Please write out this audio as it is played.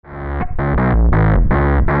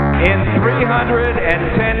in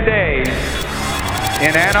 310 days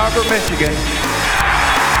in Ann Arbor, Michigan,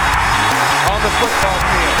 on the football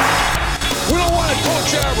field. We don't want to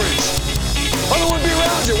coach average. I don't want to be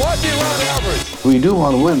around you. Why be around average? We do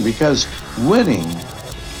want to win because winning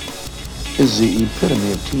is the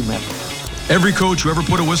epitome of team effort. Every coach who ever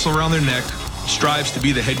put a whistle around their neck strives to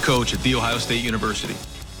be the head coach at The Ohio State University.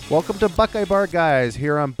 Welcome to Buckeye Bar Guys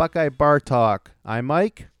here on Buckeye Bar Talk. I'm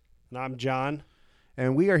Mike. And I'm John.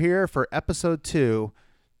 And we are here for episode 2.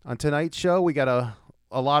 On tonight's show, we got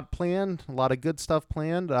a lot planned, a lot of good stuff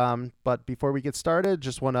planned. But before we get started,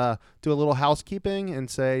 just want to do a little housekeeping and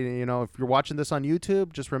say, if you're watching this on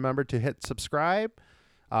YouTube, just remember to hit subscribe.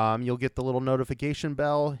 You'll get the little notification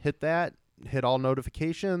bell. Hit that. Hit all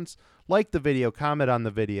notifications. Like the video. Comment on the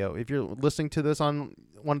video. If you're listening to this on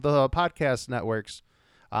one of the podcast networks,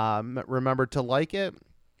 remember to like it.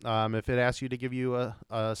 If it asks you to give you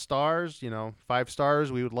stars, 5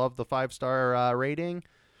 stars, we would love the 5-star rating.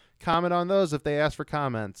 Comment on those if they ask for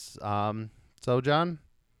comments. So, John,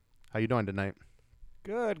 how you doing tonight?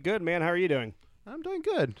 Good, man. How are you doing? I'm doing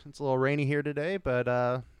good. It's a little rainy here today, but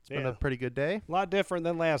it's been a pretty good day. A lot different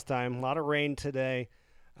than last time. A lot of rain today.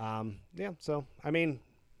 So,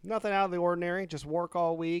 nothing out of the ordinary. Just work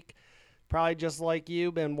all week. Probably just like you,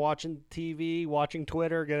 been watching TV, watching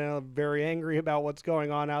Twitter, getting very angry about what's going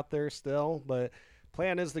on out there still. But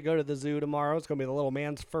plan is to go to the zoo tomorrow. It's going to be the little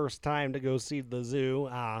man's first time to go see the zoo.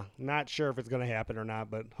 Not sure if it's going to happen or not,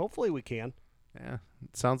 but hopefully we can. Yeah,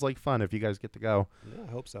 it sounds like fun if you guys get to go. Yeah,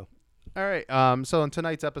 I hope so. All right. So in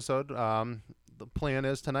tonight's episode, the plan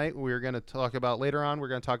is tonight we're going to talk about later on. We're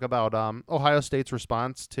going to talk about Ohio State's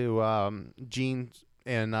response to Gene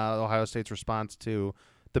and Ohio State's response to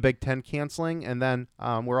the Big Ten canceling, and then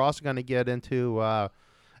we're also going to get into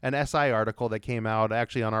an SI article that came out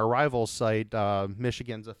actually on our rival site,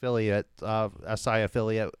 Michigan's affiliate, SI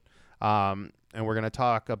affiliate, and we're going to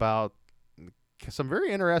talk about some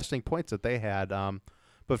very interesting points that they had.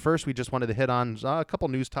 But first, we just wanted to hit on a couple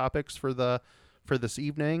news topics for this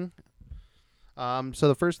evening. So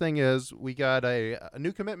the first thing is we got a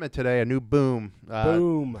new commitment today, a new boom.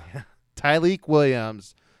 Boom. Tyleik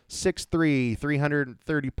Williams. 6'3",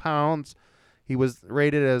 330 pounds. He was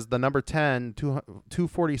rated as the number 10,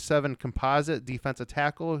 247 composite defensive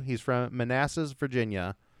tackle. He's from Manassas,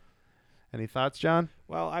 Virginia. Any thoughts, John?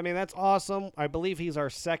 Well, that's awesome. I believe he's our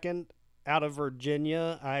second out of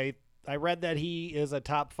Virginia. I read that he is a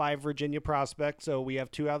top 5 Virginia prospect, so we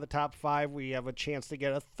have 2 out of the top 5. We have a chance to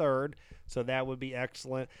get a third, so that would be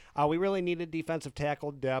excellent. We really needed defensive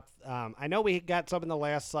tackle depth. I know we got some in the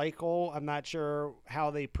last cycle. I'm not sure how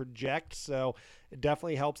they project, so it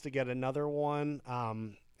definitely helps to get another one.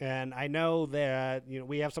 And I know that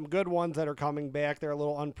we have some good ones that are coming back. They're a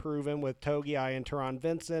little unproven with Togiai and Teron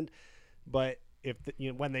Vincent, but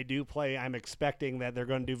when they do play, I'm expecting that they're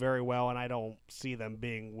going to do very well, and I don't see them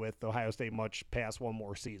being with Ohio State much past one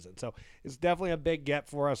more season. So it's definitely a big get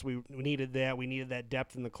for us. We needed that. We needed that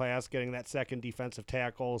depth in the class. Getting that second defensive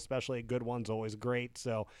tackle, especially a good one's always great.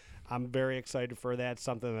 So I'm very excited for that.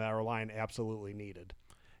 Something that our line absolutely needed.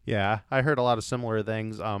 Yeah, I heard a lot of similar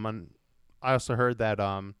things. And I also heard that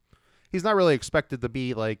he's not really expected to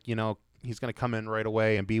be like, he's going to come in right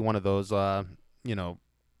away and be one of those,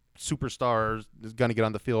 superstars is going to get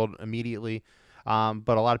on the field immediately. But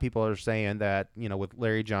a lot of people are saying that, with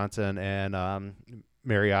Larry Johnson and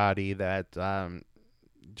Mariotti, that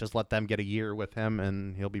just let them get a year with him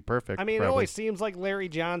and he'll be perfect. It always seems like Larry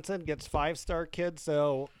Johnson gets 5-star kids,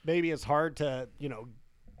 so maybe it's hard to,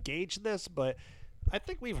 gauge this, but I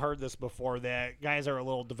think we've heard this before, that guys are a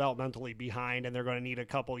little developmentally behind and they're going to need a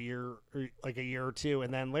year or two,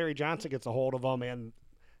 and then Larry Johnson gets a hold of them and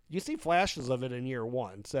you see flashes of it in year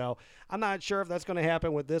 1. So I'm not sure if that's going to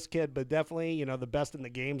happen with this kid, but definitely, the best in the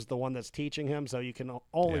game is the one that's teaching him. So you can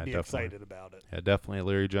only be excited about it. Yeah, definitely.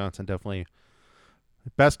 Larry Johnson, definitely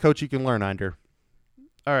best coach you can learn under.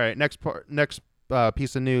 All right. Next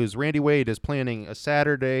piece of news. Randy Wade is planning a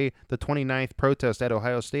Saturday, the 29th protest at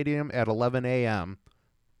Ohio Stadium at 11 a.m.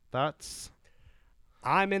 Thoughts?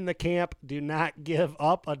 I'm in the camp. Do not give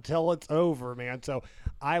up until it's over, man. So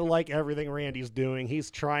I like everything Randy's doing. He's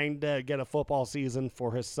trying to get a football season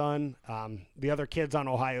for his son, the other kids on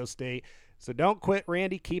Ohio State. So don't quit,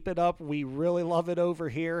 Randy. Keep it up. We really love it over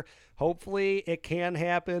here. Hopefully it can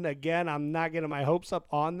happen. Again, I'm not getting my hopes up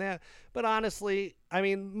on that. But honestly,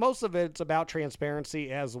 most of it's about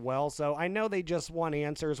transparency as well. So I know they just want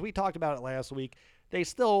answers. We talked about it last week.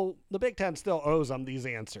 the Big Ten still owes them these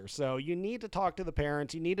answers. So you need to talk to the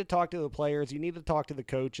parents. You need to talk to the players. You need to talk to the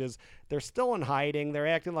coaches. They're still in hiding. They're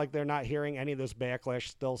acting like they're not hearing any of this backlash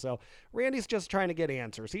still. So Randy's just trying to get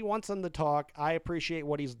answers. He wants them to talk. I appreciate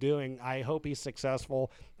what he's doing. I hope he's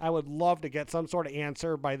successful. I would love to get some sort of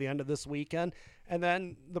answer by the end of this weekend, and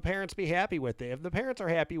then the parents be happy with it. If the parents are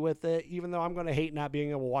happy with it, even though I'm going to hate not being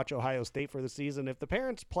able to watch Ohio State for the season, if the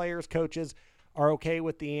parents, players, coaches are okay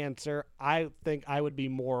with the answer, I think I would be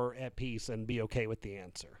more at peace and be okay with the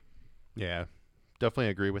answer. Yeah, definitely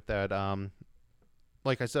agree with that.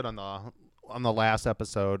 Like I said on the last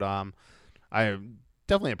episode, I'm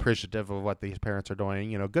definitely appreciative of what these parents are doing.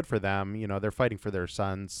 You know, good for them. You know, they're fighting for their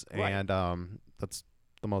sons, Right. and that's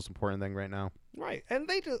the most important thing right now. Right. And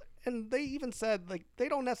they even said, like, they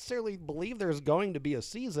don't necessarily believe there's going to be a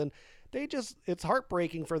season. It's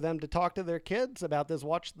heartbreaking for them to talk to their kids about this,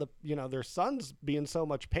 watch their sons be in so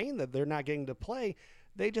much pain that they're not getting to play.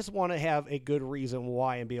 They just want to have a good reason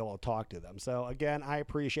why and be able to talk to them. So again, I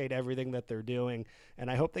appreciate everything that they're doing,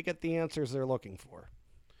 and I hope they get the answers they're looking for.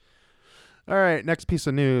 All right, next piece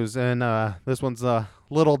of news, and this one's a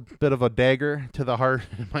little bit of a dagger to the heart,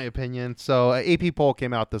 in my opinion. So, AP poll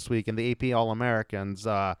came out this week, and the AP All-Americans.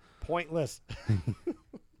 Pointless.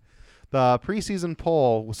 The preseason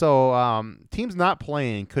poll. So, teams not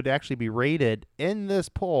playing could actually be rated in this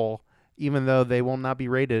poll, even though they will not be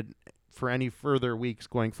rated for any further weeks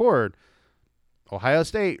going forward. Ohio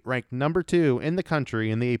State, ranked number 2 in the country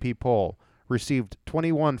in the AP poll, received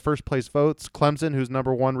 21 first-place votes. Clemson, who's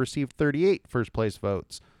number 1, received 38 first-place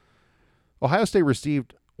votes. Ohio State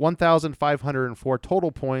received 1,504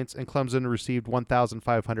 total points, and Clemson received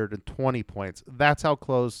 1,520 points. That's how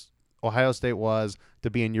close Ohio State was to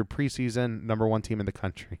being your preseason number 1 team in the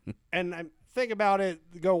country. And think about it,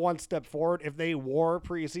 go one step forward. If they were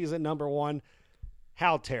preseason number 1,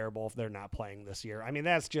 how terrible if they're not playing this year. I mean,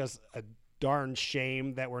 that's just a darn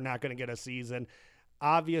shame that we're not going to get a season.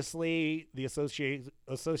 Obviously, the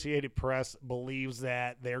Associated Press believes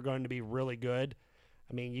that they're going to be really good.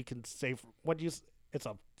 I mean, you can say, it's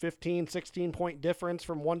a 15, 16-point difference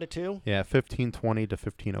from 1 to 2? Yeah, 1520 to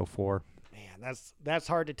 1504. Man, that's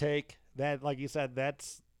hard to take. That, like you said,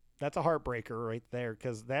 that's a heartbreaker right there,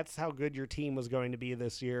 because that's how good your team was going to be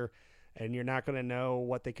this year, and you're not going to know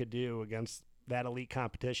what they could do against that elite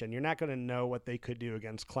competition. You're not going to know what they could do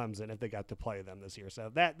against Clemson if they got to play them this year. So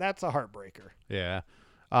that's a heartbreaker. Yeah.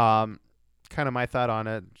 Kind of my thought on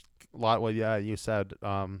it, a lot what you said.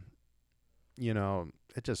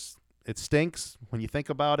 It stinks when you think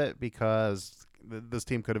about it, because this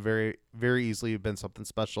team could have very, very easily been something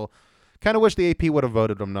special. Kind of wish the AP would have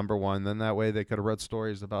voted them number 1. Then that way they could have read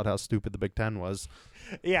stories about how stupid the Big Ten was.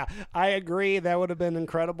 Yeah, I agree. That would have been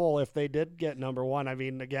incredible if they did get number 1. I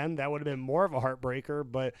mean, again, that would have been more of a heartbreaker,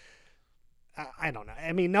 but I don't know.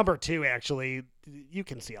 I mean, number 2, actually, you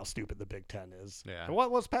can see how stupid the Big Ten is. Yeah. And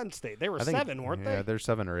what was Penn State? They were 7, weren't they? Yeah, they're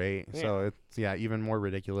 7 or 8. Yeah. So it's even more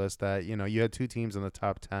ridiculous that you had 2 teams in the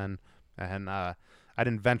top 10, and I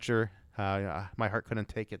didn't venture. My heart couldn't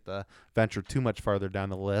take it to venture too much farther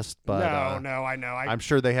down the list. But no, I know. I'm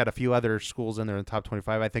sure they had a few other schools in there in the top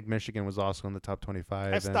 25. I think Michigan was also in the top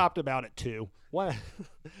 25. I stopped about it too. When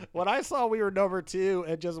I saw we were number 2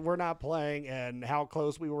 and just we're not playing, and how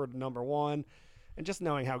close we were to number 1, and just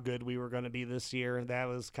knowing how good we were going to be this year, that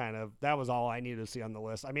was all I needed to see on the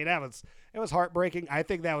list. I mean, it was heartbreaking. I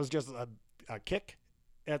think that was just a kick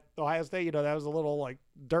at Ohio State. That was a little like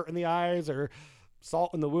dirt in the eyes or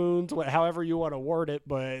salt in the wounds, however you want to word it,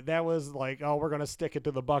 but that was like, oh, we're going to stick it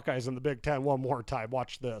to the Buckeyes in the Big Ten one more time.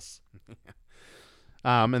 Watch this.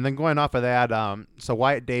 And then going off of that, so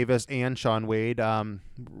Wyatt Davis and Shaun Wade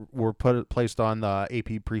were placed on the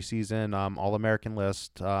AP preseason All-American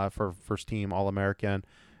list for first-team All-American,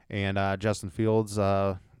 and Justin Fields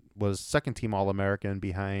was second-team All-American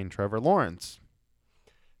behind Trevor Lawrence.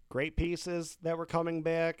 Great pieces that were coming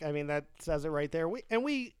back. I mean, that says it right there.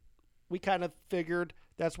 We kind of figured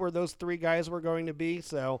that's where those 3 guys were going to be.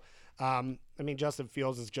 So, I mean, Justin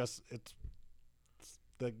Fields is it's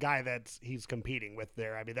the guy he's competing with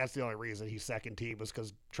there. I mean, that's the only reason he's second team was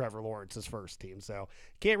because Trevor Lawrence is first team. So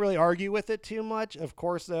can't really argue with it too much. Of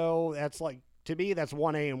course, though, that's like, to me, that's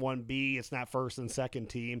 1A and 1B. It's not first and second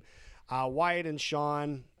team. Wyatt and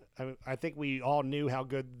Shaun, I think we all knew how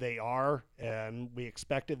good they are, and we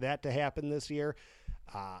expected that to happen this year.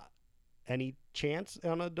 Any chance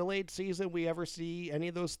on a delayed season we ever see any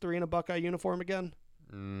of those 3 in a Buckeye uniform again?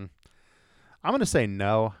 I'm going to say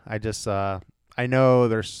no. I know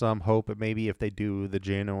there's some hope that maybe if they do the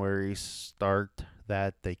January start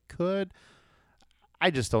that they could.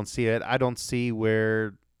 I just don't see it. I don't see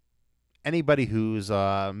where anybody who's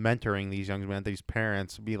mentoring these young men, these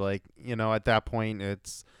parents, be like, at that point,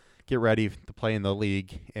 it's get ready to play in the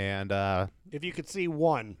league. And if you could see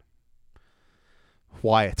one,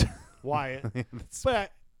 Wyatt.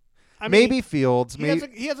 But I mean, maybe Fields.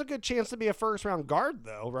 He has a good chance to be a first-round guard,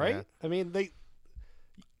 though, right? Yeah. I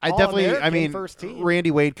mean, first team. Randy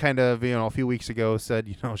Wade kind of, a few weeks ago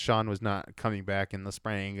said, Sean was not coming back in the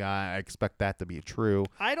spring. I expect that to be true.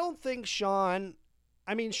 I don't think Sean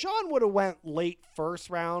would have went late first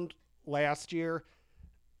round last year.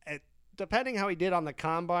 Depending how he did on the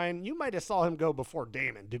combine, you might have saw him go before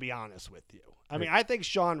Damon, to be honest with you. I mean, I think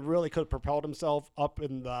Sean really could have propelled himself up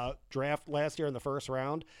in the draft last year in the first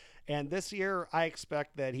round. And this year, I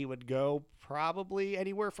expect that he would go probably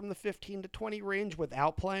anywhere from the 15 to 20 range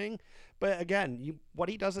without playing. But again, what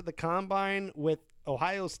he does at the combine with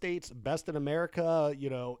Ohio State's best in America,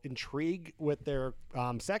 intrigue with their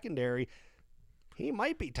secondary, he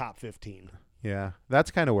might be top 15. Yeah,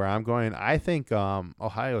 that's kind of where I'm going. I think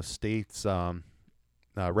Ohio State's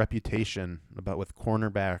reputation with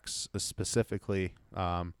cornerbacks specifically,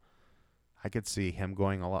 I could see him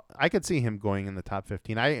going a lot. I could see him going in the top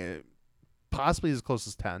 15. Possibly as close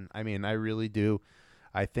as 10. I mean, I really do.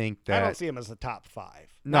 I think that I don't see him as the top 5.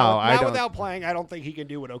 No, I don't. Without playing, I don't think he can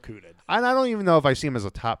do what Oku did. And I don't even know if I see him as a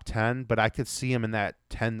top 10, but I could see him in that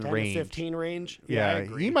 10 range. 15 range? Yeah, I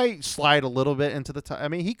agree. he might slide a little bit into the top. I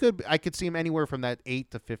mean, I could see him anywhere from that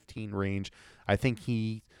 8 to 15 range. I think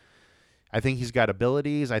he's got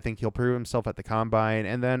abilities. I think he'll prove himself at the combine.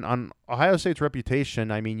 And then on Ohio State's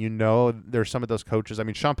reputation, I mean, there's some of those coaches. I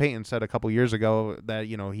mean, Sean Payton said a couple years ago that,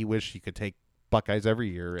 he wished he could take Buckeyes every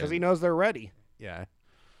year. Because he knows they're ready. Yeah.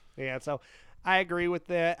 Yeah, so I agree with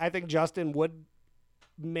that. I think Justin would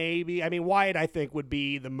maybe – I mean, Wyatt, I think, would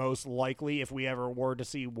be the most likely if we ever were to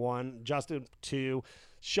see one. Justin, 2.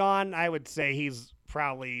 Sean, I would say he's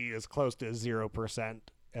probably as close to 0%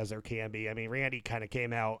 as there can be. I mean, Randy kind of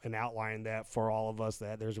came out and outlined that for all of us,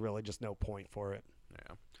 that there's really just no point for it.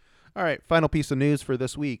 Yeah. All right, final piece of news for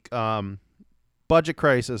this week. Budget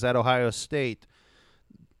crisis at Ohio State.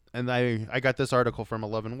 And I got this article from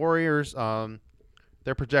 11 Warriors.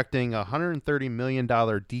 They're projecting a $130 million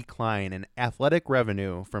decline in athletic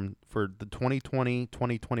revenue for the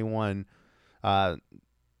 2020-2021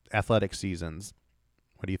 athletic seasons.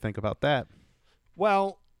 What do you think about that?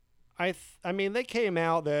 Well, I mean, they came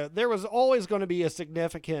out that there was always going to be a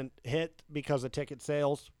significant hit because of ticket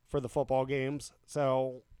sales for the football games.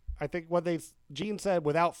 So I think Gene said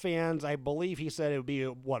without fans, I believe he said it would be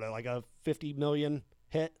like a $50 million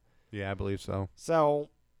hit. Yeah, I believe so. So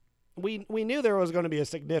we knew there was going to be a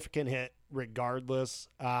significant hit regardless.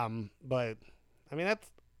 But I mean,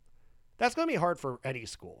 that's going to be hard for any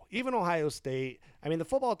school, even Ohio State. I mean, the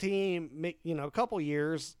football team, a couple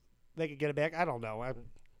years they could get it back. I don't know.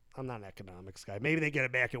 I'm not an economics guy. Maybe they get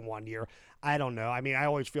it back in 1 year. I don't know. I mean, I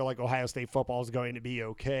always feel like Ohio State football is going to be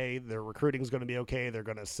okay. Their recruiting is going to be okay. They're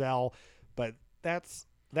going to sell, but that's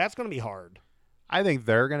going to be hard. I think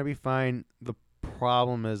they're going to be fine. The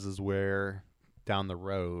problem is where down the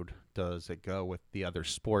road does it go with the other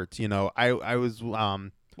sports? I was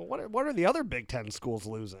well, what are the other Big Ten schools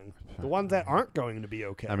losing? The ones that aren't going to be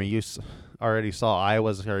okay. I mean, you already saw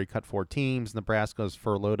Iowa's already cut 4 teams. Nebraska's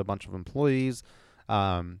furloughed a bunch of employees.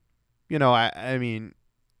 I mean,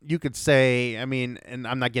 you could say, and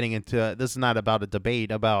I'm not getting into this is not about a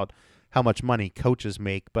debate about how much money coaches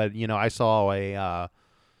make, but I saw a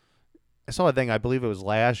thing, I believe it was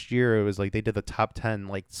last year. It was like they did the top 10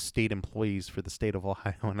 like state employees for the state of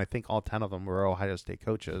Ohio, and I think all 10 of them were Ohio State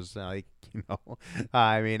coaches. I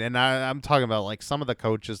mean, and I'm talking about like some of the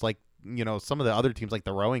coaches, like some of the other teams, like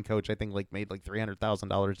the rowing coach, I think like made like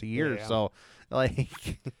 $300,000 a year. Yeah. So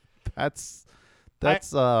like that's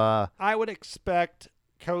I would expect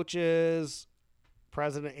coaches,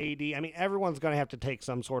 president, AD. I mean, everyone's going to have to take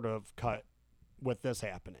some sort of cut with this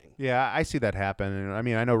happening. Yeah, I see that happen. And I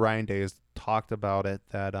mean, I know Ryan Day has talked about it,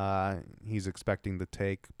 that he's expecting to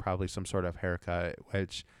take probably some sort of haircut,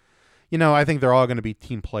 which, I think they're all going to be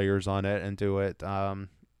team players on it and do it. I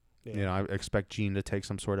expect Gene to take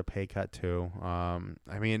some sort of pay cut too.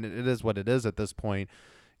 I mean, it is what it is at this point.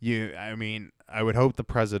 I would hope the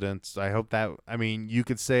presidents, you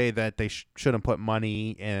could say that they shouldn't put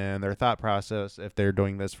money in their thought process if they're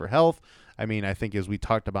doing this for health. I mean, I think as we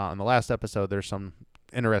talked about in the last episode, there's some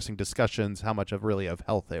interesting discussions how much of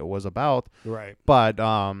health it was about. Right. But,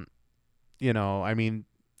 I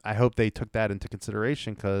hope they took that into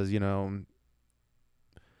consideration because, the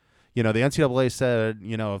NCAA said,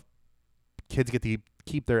 if kids get to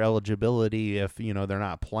keep their eligibility if, they're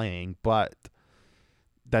not playing, but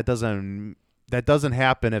that doesn't that doesn't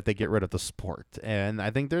happen if they get rid of the sport. And I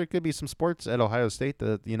think there could be some sports at Ohio State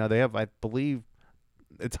that, they have, I believe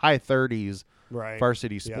it's high 30s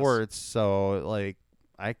varsity sports. So like,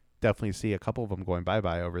 I definitely see a couple of them going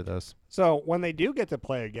bye-bye over this. So when they do get to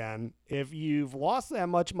play again, if you've lost that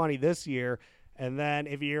much money this year, and then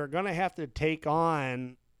if you're going to have to take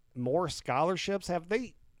on more scholarships, have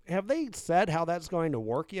they said how that's going to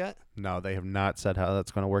work yet? No, they have not said how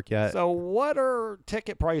that's going to work yet. So what are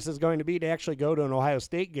ticket prices going to be to actually go to an Ohio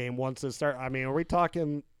State game once it starts? I mean, are we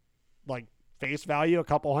talking like face value a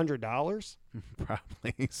couple $100s?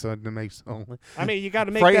 Probably. So it makes only. I mean, you got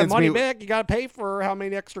to make that money back. You got to pay for how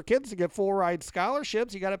many extra kids to get full ride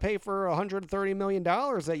scholarships. You got to pay for $130 million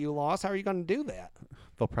that you lost. How are you going to do that?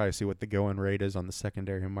 They'll probably see what the going rate is on the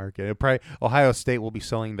secondary market. Ohio State will be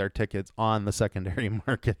selling their tickets on the secondary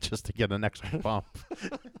market just to get an extra bump.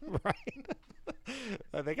 Right.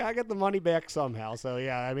 They got to get the money back somehow. So,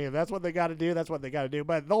 yeah, I mean, if that's what they got to do, that's what they got to do.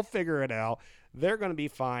 But they'll figure it out. They're going to be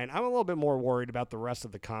fine. I'm a little bit more worried about the rest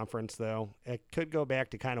of the conference, though. It could go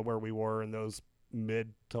back to kind of where we were in those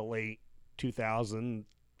mid to late 2000s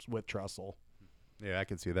with Tressel. Yeah, I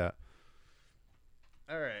can see that.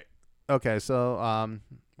 All right. Okay, so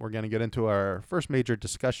we're going to get into our first major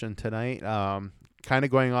discussion tonight. Kind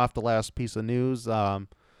of going off the last piece of news.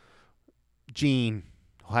 Gene,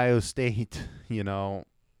 Ohio State,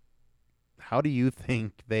 how do you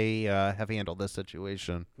think they have handled this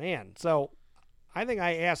situation? Man, so I think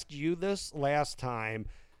I asked you this last time,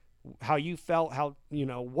 how you felt,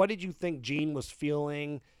 what did you think Gene was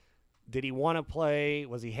feeling? Did he want to play?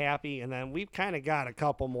 Was he happy? And then we've kind of got a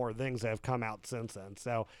couple more things that have come out since then.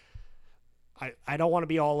 So I don't want to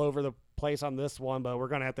be all over the place on this one, but we're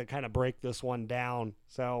going to have to kind of break this one down.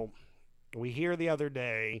 So we hear the other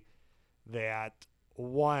day that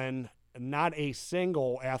not a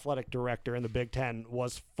single athletic director in the Big Ten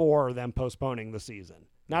was for them postponing the season.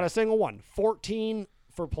 Not a single one. 14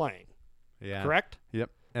 for playing. Yeah. Correct?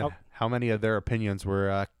 Yep. And how many of their opinions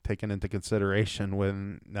were taken into consideration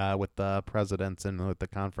with the presidents and with the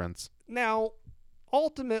conference? Now,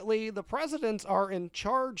 ultimately, the presidents are in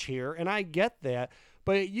charge here, and I get that.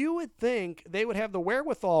 But you would think they would have the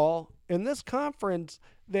wherewithal in this conference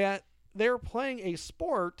that they're playing a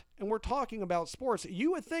sport, and we're talking about sports.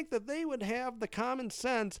 You would think that they would have the common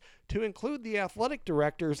sense to include the athletic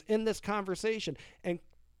directors in this conversation. And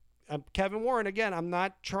Kevin Warren, again, I'm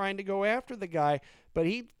not trying to go after the guy, but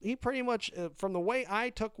he pretty much, from the way I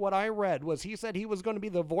took what I read, was he said he was going to be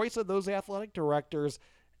the voice of those athletic directors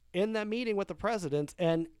in that meeting with the presidents,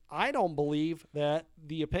 and I don't believe that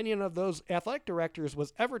the opinion of those athletic directors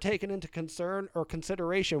was ever taken into concern or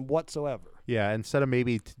consideration whatsoever. Yeah, instead of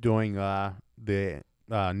maybe doing the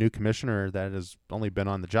new commissioner that has only been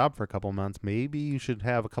on the job for a couple of months, maybe you should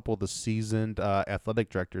have a couple of the seasoned athletic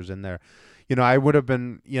directors in there. I would have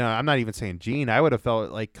been, I'm not even saying Gene. I would have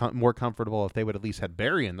felt like more comfortable if they would at least had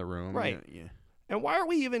Barry in the room. Right. Yeah. And why are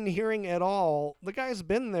we even hearing at all? The guy's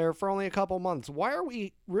been there for only a couple months. Why are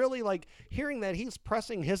we really hearing that he's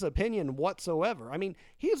pressing his opinion whatsoever? I mean,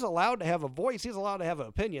 he's allowed to have a voice. He's allowed to have an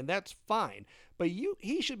opinion. That's fine. But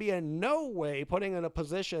he should be in no way putting in a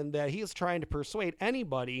position that he's trying to persuade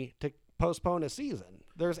anybody to postpone a season.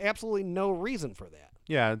 There's absolutely no reason for that.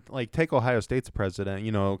 Yeah, take Ohio State's president.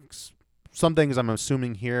 Some things I'm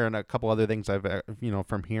assuming here and a couple other things I've,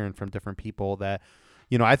 from hearing from different people that,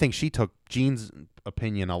 I think she took Gene's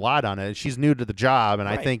opinion a lot on it. She's new to the job, and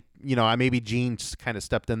right. I think, maybe Gene kind of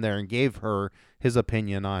stepped in there and gave her his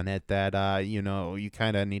opinion on it that, you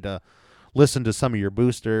kind of need to listen to some of your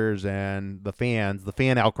boosters and the fans. The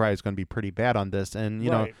fan outcry is going to be pretty bad on this. And,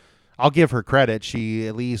 right. I'll give her credit. She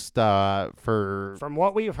at least from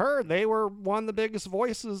what we've heard, they were one of the biggest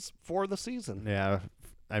voices for the season. Yeah.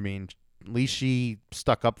 I mean, at least she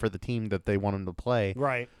stuck up for the team that they want them to play.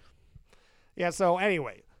 Right. Yeah, so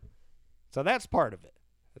anyway, so that's part of it.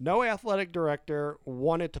 No athletic director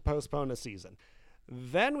wanted to postpone a season.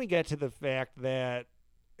 Then we get to the fact that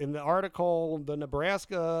in the article, the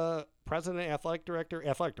Nebraska president, athletic director.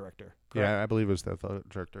 Correct? Yeah, I believe it was the athletic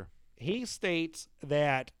director. He states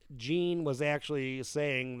that Gene was actually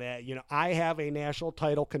saying that, I have a national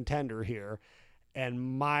title contender here, and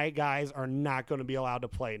my guys are not going to be allowed to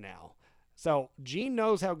play now. So Gene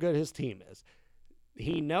knows how good his team is.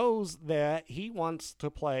 He knows that he wants to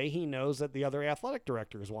play. He knows that the other athletic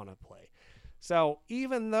directors want to play. So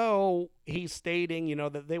even though he's stating,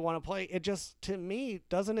 that they want to play, it just, to me,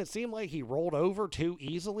 doesn't it seem like he rolled over too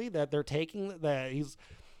easily, that they're taking that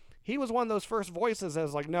he was one of those first voices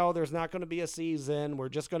as no, there's not going to be a season. We're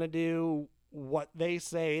just going to do what they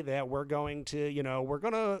say that we're going to, we're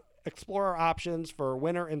going to explore our options for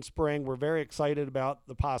winter and spring. We're very excited about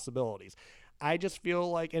the possibilities. I just feel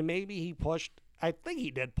like, and maybe he pushed, I think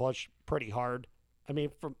he did push pretty hard. I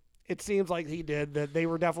mean, it seems like he did, that they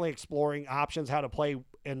were definitely exploring options, how to play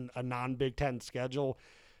in a non-Big Ten schedule.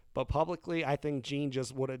 But publicly, I think Gene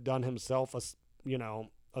just would have done himself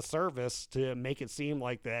a service to make it seem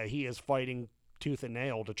like that he is fighting tooth and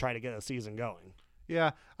nail to try to get a season going.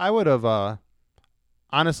 Yeah, I would have.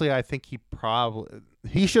 Honestly, I think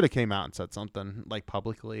he should have came out and said something like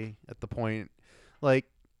publicly at the point. Like,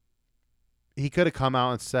 he could have come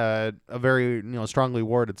out and said a very strongly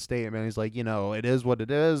worded statement. He's like, it is what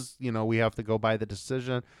it is. We have to go by the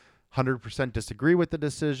decision. 100% disagree with the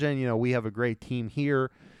decision. We have a great team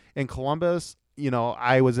here in Columbus.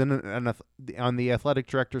 I was on the athletic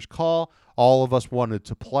director's call. All of us wanted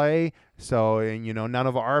to play. So, none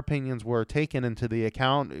of our opinions were taken into the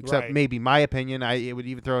account, except maybe my opinion. It would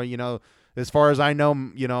even throw, as far as I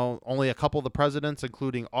know, only a couple of the presidents,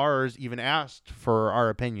 including ours, even asked for our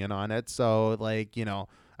opinion on it. So,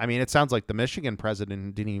 it sounds like the Michigan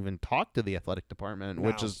president didn't even talk to the athletic department,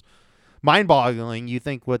 which is mind-boggling. You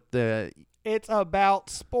think it's about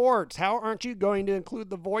sports. How aren't you going to include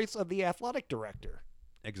the voice of the athletic director?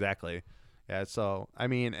 Exactly. Yeah. So,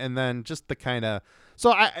 and then just the kind of,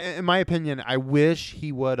 in my opinion, I wish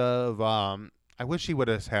he would have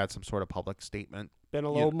had some sort of public statement. Been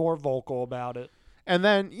a little more vocal about it. And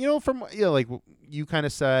then, from, like you kind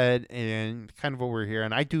of said, and kind of what we're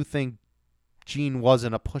hearing, I do think Gene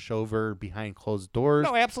wasn't a pushover behind closed doors.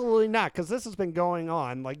 No, absolutely not, because this has been going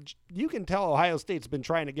on. Like, you can tell Ohio State's been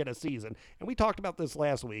trying to get a season, and we talked about this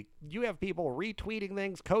last week. You have people retweeting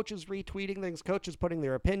things, coaches retweeting things, coaches putting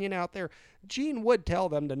their opinion out there. Gene would tell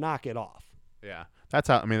them to knock it off. Yeah, that's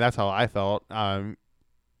how I felt. I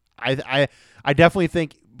definitely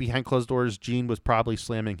think behind closed doors, Gene was probably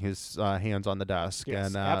slamming his hands on the desk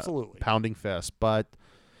and absolutely pounding fists. But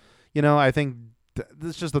I think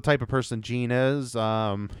this is just the type of person Gene is.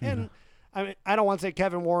 I don't want to say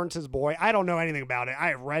Kevin Warren's his boy. I don't know anything about it. I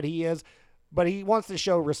have read he is, but he wants to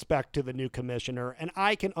show respect to the new commissioner, and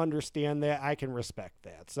I can understand that. I can respect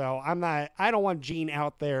that. So I don't want Gene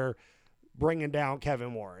out there bringing down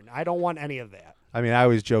Kevin Warren. I don't want any of that. I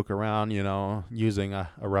always joke around, using a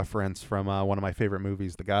reference from one of my favorite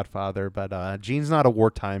movies, The Godfather, but Gene's not a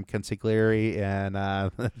wartime consigliere, and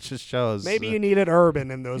it just shows. Maybe you needed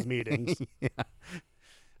Urban in those meetings.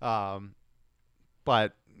 Yeah.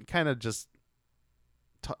 But kind of just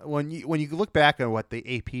when you look back at what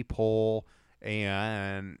the AP poll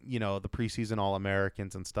and the preseason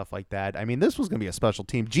All-Americans and stuff like that, this was going to be a special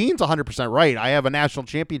team. Gene's 100% right. I have a national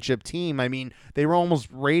championship team. They were almost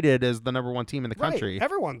rated as the number one team in the country.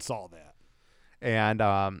 Everyone saw that.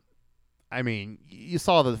 And you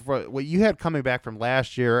saw what you had coming back from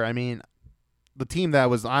last year. The team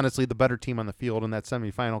that was honestly the better team on the field in that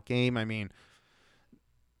semifinal game. I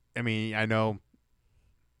know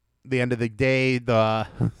the end of the day, the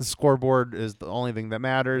scoreboard is the only thing that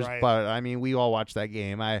matters. Right. But we all watched that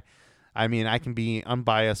game. I can be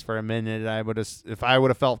unbiased for a minute. If I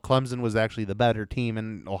would have felt Clemson was actually the better team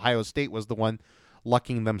and Ohio State was the one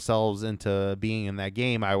lucking themselves into being in that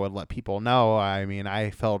game, I would let people know.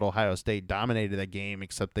 I felt Ohio State dominated that game,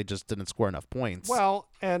 except they just didn't score enough points. Well,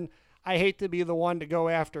 and I hate to be the one to go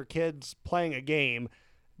after kids playing a game,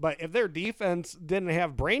 but if their defense didn't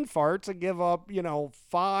have brain farts and give up,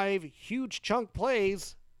 5 huge chunk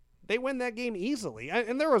plays, they win that game easily.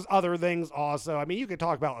 And there was other things also. You could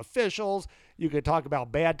talk about officials. You could talk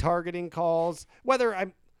about bad targeting calls.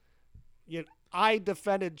 I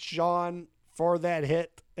defended Sean for that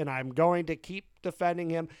hit, and I'm going to keep defending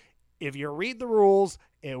him. If you read the rules,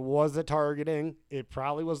 it was a targeting. It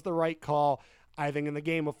probably was the right call. I think in the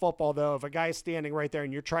game of football, though, if a guy's standing right there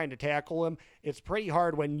and you're trying to tackle him, it's pretty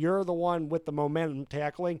hard when you're the one with the momentum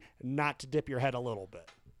tackling not to dip your head a little bit.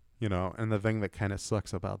 And the thing that kind of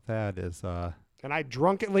sucks about that is... and I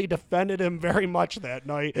drunkenly defended him very much that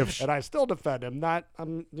night, and I still defend him.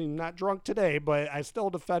 I'm not drunk today, but I still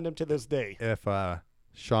defend him to this day. If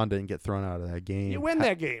Sean didn't get thrown out of that game... You win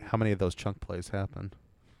that game. How many of those chunk plays happened?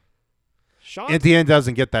 Sean Etienne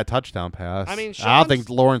doesn't get that touchdown pass. I don't think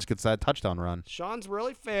Lawrence gets that touchdown run. Sean's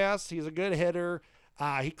really fast. He's a good hitter.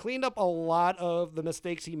 He cleaned up a lot of the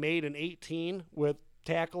mistakes he made in 2018 with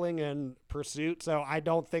tackling and pursuit. So I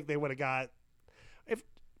don't think they would have got.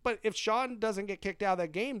 But if Sean doesn't get kicked out of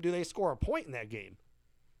that game, do they score a point in that game?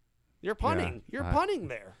 You're punting. Yeah, You're punting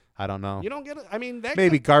there. I don't know. You don't get it. That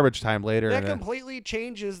maybe garbage time later. That completely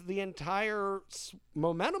changes the entire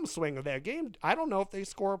momentum swing of that game. I don't know if they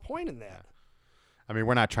score a point in that.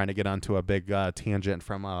 We're not trying to get onto a big tangent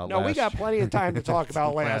from no, we got plenty of time to talk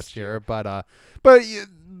about last year. But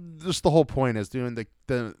just the whole point is doing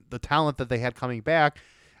the talent that they had coming back.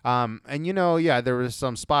 And yeah, there was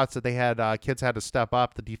some spots that they had kids had to step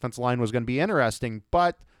up. The defense line was going to be interesting,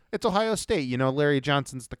 but it's Ohio State. Larry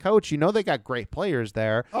Johnson's the coach. They got great players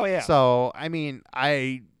there. Oh yeah. So I mean,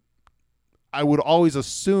 I would always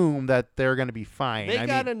assume that they're going to be fine. They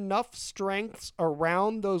got enough strengths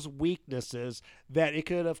around those weaknesses that it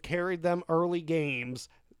could have carried them early games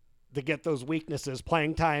to get those weaknesses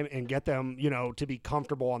playing time and get them, to be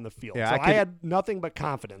comfortable on the field. Yeah, so I had nothing but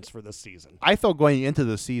confidence for this season. I thought going into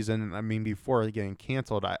the season, before getting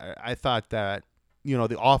canceled, I thought that,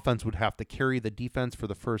 the offense would have to carry the defense for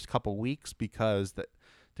the first couple weeks because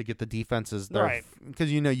to get the defenses there. Right. Because,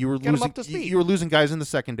 you were Get 'em losing up to speed. you were losing guys in the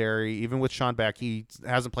secondary, even with Sean Beck. He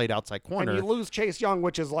hasn't played outside corner. And you lose Chase Young,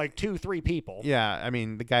 which is like 2-3 people. Yeah,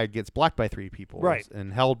 the guy gets blocked by 3 people, Right.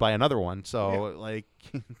 and held by another one. So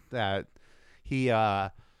that he,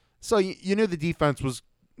 so you knew the defense was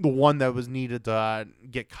the one that was needed to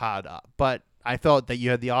get caught up. But I felt that you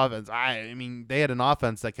had the offense. They had an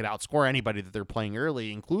offense that could outscore anybody that they're playing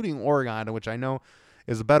early, including Oregon, which I know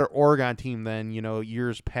is a better Oregon team than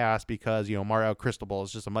years past because Mario Cristobal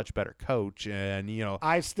is just a much better coach, and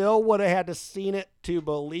I still would have had to seen it to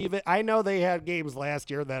believe it. I know they had games last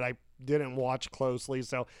year that I didn't watch closely,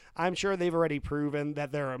 so I'm sure they've already proven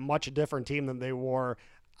that they're a much different team than they were.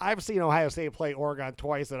 I've seen Ohio State play Oregon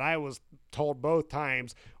twice, and I was told both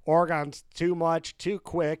times Oregon's too much, too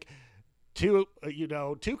quick, too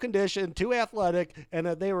conditioned, too athletic, and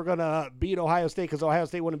that they were going to beat Ohio State because Ohio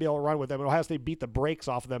State wouldn't be able to run with them. And Ohio State beat the brakes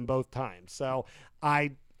off of them both times. So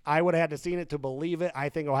I would have had to seen it to believe it. I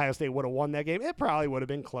think Ohio State would have won that game. It probably would have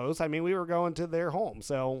been close. We were going to their home,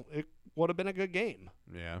 so it would have been a good game.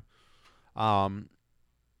 Yeah.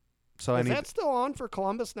 Is that still on for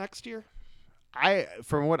Columbus next year?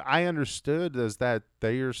 From what I understood is that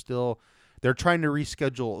they're trying to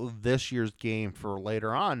reschedule this year's game for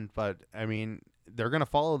later on, but they're going to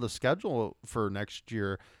follow the schedule for next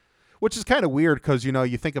year, which is kind of weird because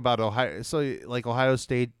you think about Ohio, so like Ohio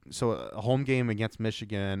State, so a home game against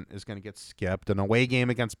Michigan is going to get skipped, an away game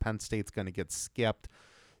against Penn State's going to get skipped.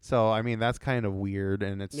 So that's kind of weird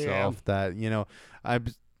in itself. That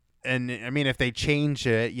if they change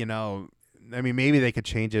it, maybe they could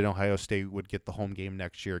change it. Ohio State would get the home game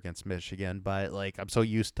next year against Michigan, but I'm so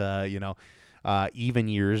used to even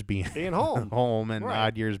years being home and right.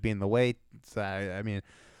 odd years being the way. So,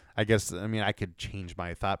 I guess I could change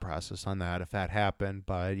my thought process on that if that happened,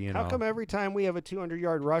 but how come every time we have a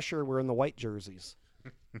 200-yard rusher, we're in the white jerseys?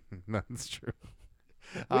 That's true.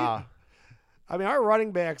 Our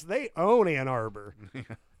running backs, they own Ann Arbor.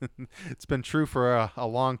 It's been true for a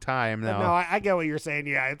long time now. No, I get what you're saying.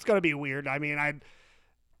 Yeah, it's going to be weird.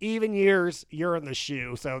 Even years, you're in the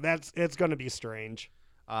shoe, so it's going to be strange.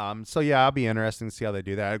 I'll be interested to see how they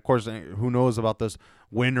do that. Of course, who knows about this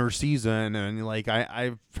winter season, and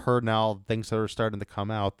I've heard now things that are starting to come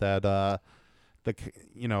out that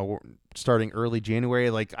starting early January.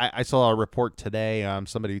 I saw a report today.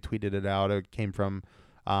 Somebody tweeted it out. It came from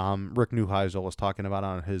Rick Neuheisel was talking about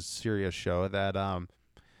on his Sirius show that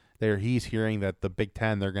he's hearing that the Big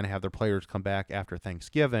Ten, they're going to have their players come back after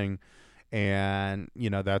Thanksgiving, and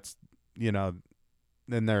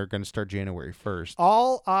then they're going to start January 1st.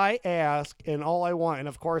 All I ask and all I want, and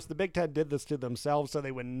of course the Big Ten did this to themselves, so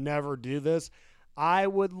they would never do this. I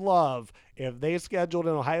would love if they scheduled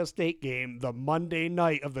an Ohio State game the Monday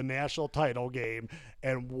night of the national title game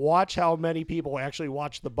and watch how many people actually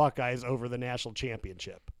watch the Buckeyes over the national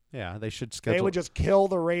championship. Yeah, they should schedule. They would just kill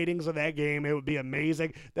the ratings of that game. It would be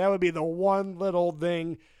amazing. That would be the one little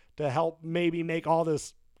thing to help maybe make all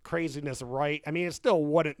this craziness right. It still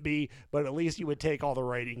wouldn't be, but at least you would take all the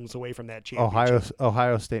ratings away from that championship.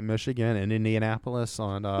 Ohio State, Michigan, and Indianapolis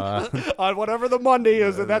on on whatever the Monday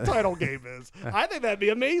is that title game is. I think that'd be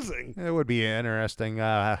amazing. It would be interesting.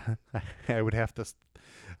 I would have to.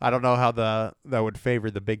 I don't know how that would favor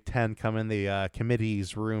the Big Ten come in the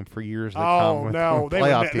committee's room for years to come. Oh no,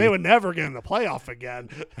 they would never get in the playoff again.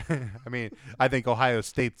 I think Ohio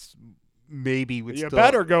State's maybe would. You still...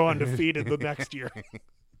 better go undefeated the next year.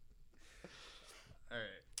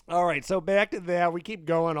 All right, so back to that. We keep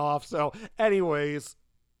going off. So, anyways,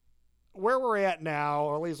 where we're at now,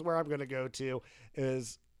 or at least where I'm going to go to,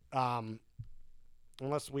 is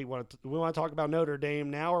unless we want to talk about Notre Dame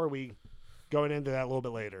now, or are we going into that a little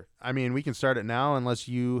bit later? We can start it now, unless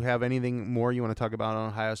you have anything more you want to talk about on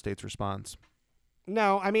Ohio State's response.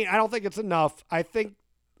 No, I don't think it's enough. I think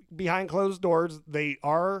behind closed doors, they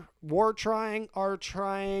are trying.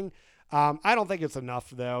 I don't think it's enough,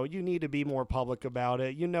 though. You need to be more public about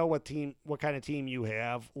it. You know what kind of team you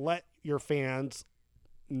have. Let your fans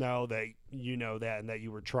know that you know that and that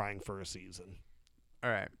you were trying for a season. All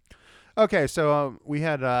right. Okay, so we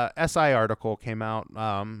had a SI article came out,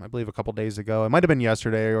 I believe a couple days ago. It might have been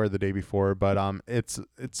yesterday or the day before, but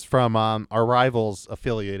it's from our rivals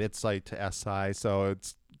affiliate. Its site to SI, so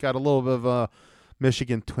it's got a little bit of a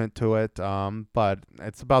Michigan twin to it, but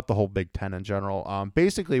it's about the whole Big Ten in general.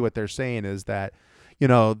 Basically, what they're saying is that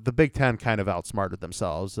the Big Ten kind of outsmarted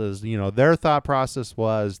themselves. Their thought process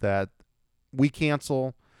was that we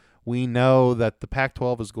cancel. We know that the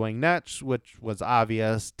Pac-12 is going next, which was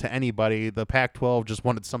obvious to anybody. The Pac-12 just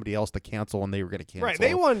wanted somebody else to cancel, and they were going to cancel. Right,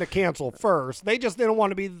 they wanted to cancel first. They just didn't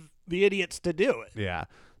want to be the idiots to do it. Yeah.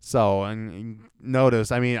 So, and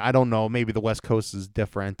notice, I don't know, maybe the West Coast is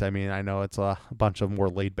different. I know it's a bunch of more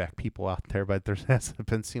laid-back people out there, but there hasn't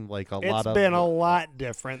been seemed like It's been a lot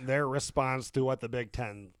different, their response to what the Big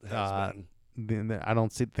Ten has been. I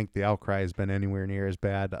don't think the outcry has been anywhere near as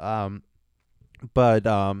bad.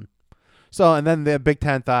 So, and then the Big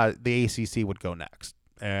Ten thought the ACC would go next.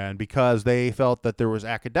 And because they felt that there was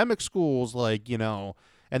academic schools like, and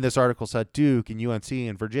this article said Duke and UNC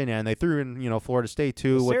and Virginia, and they threw in, Florida State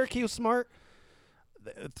too. Was Syracuse smart?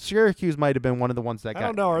 Syracuse might have been one of the ones that got. I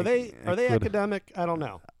don't know. Are they academic? I don't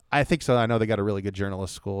know. I think so. I know they got a really good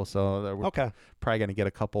journalist school, so we're probably going to get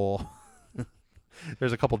a couple.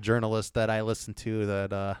 There's a couple journalists that I listened to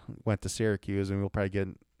that went to Syracuse, and we'll probably get.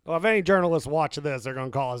 Well, if any journalists watch this, they're going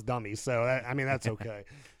to call us dummies. So that's okay.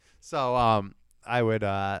 So I would,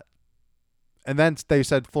 and then they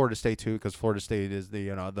said Florida State too, because Florida State is the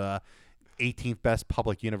 18th best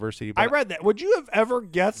public university. But I read that. Would you have ever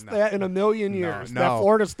guessed that in a million years that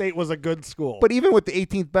Florida State was a good school? But even with the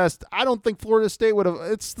 18th best, I don't think Florida State would have.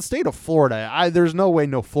 It's the state of Florida. There's no way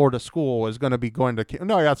no Florida school is going to be going to.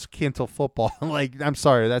 No, that's cancel football. I'm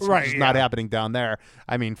sorry, that's just not happening down there.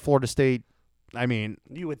 Florida State.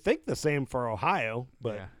 You would think the same for Ohio,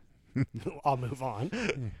 but I'll move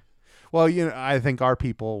on. Well, I think our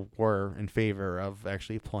people were in favor of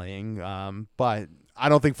actually playing, but I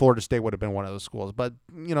don't think Florida State would have been one of those schools. But,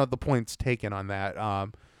 the point's taken on that.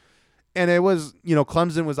 And it was,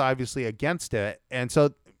 Clemson was obviously against it. And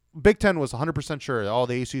so Big Ten was 100% sure,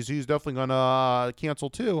 the ACC is definitely going to cancel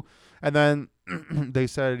too. And then they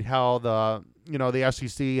said how the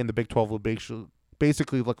SEC and the Big 12 would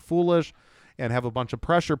basically look foolish and have a bunch of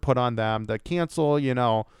pressure put on them to cancel,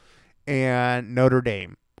 and Notre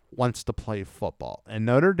Dame wants to play football. And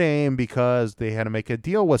Notre Dame, because they had to make a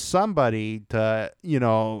deal with somebody to, be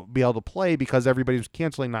able to play because everybody was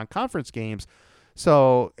canceling non-conference games.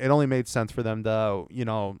 So it only made sense for them to,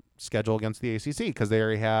 schedule against the ACC because they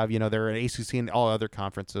already have, they're an ACC in all other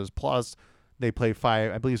conferences. Plus they play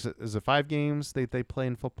 5, I believe, is it 5 games they play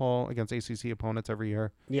in football against ACC opponents every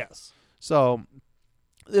year? Yes. So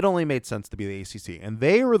it only made sense to be the ACC. And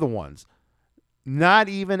they were the ones, not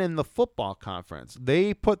even in the football conference.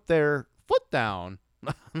 They put their foot down,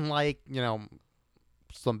 like,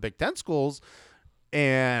 some Big Ten schools,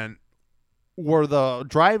 and were the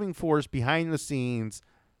driving force behind the scenes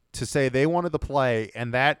to say they wanted to play,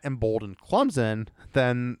 and that emboldened Clemson.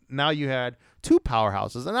 Then now you had 2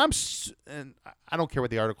 powerhouses. And I don't care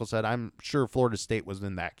what the article said. I'm sure Florida State was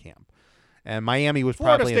in that camp. And Miami was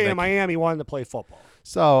Florida probably State in and Miami wanted to play football.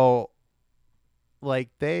 So,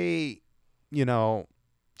 they, so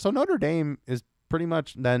Notre Dame is pretty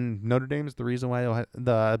much, then Notre Dame is the reason why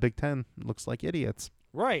the Big Ten looks like idiots.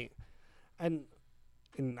 Right. And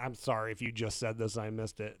I'm sorry if you just said this, I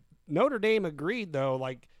missed it. Notre Dame agreed, though,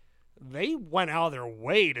 they went out of their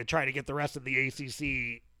way to try to get the rest of the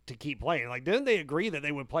ACC to keep playing. Didn't they agree that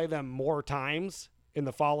they would play them more times in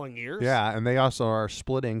the following years? Yeah, and they also are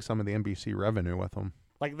splitting some of the NBC revenue with them.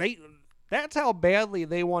 That's how badly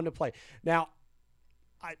they wanted to play. Now,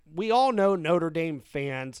 we all know Notre Dame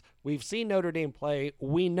fans. We've seen Notre Dame play.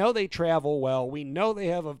 We know they travel well. We know they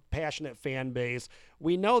have a passionate fan base.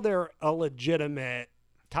 We know they're a legitimate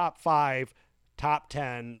top 5, top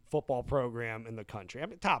 10 football program in the country.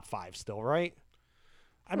 Top 5 still, right?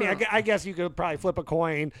 I guess you could probably flip a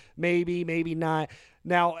coin. Maybe, maybe not.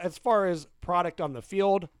 Now, as far as product on the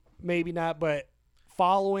field, maybe not, but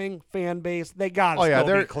following fan base, they got to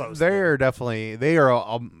still be close. They're definitely they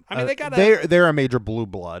are. They're a major blue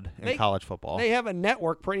blood in college football. They have a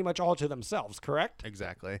network pretty much all to themselves, correct?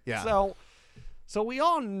 Exactly. Yeah. So we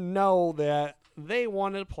all know that they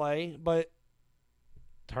wanted to play, but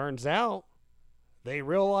turns out they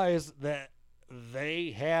realize that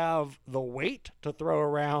they have the weight to throw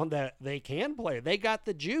around that they can play. They got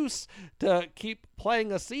the juice to keep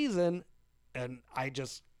playing a season, and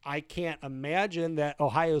I can't imagine that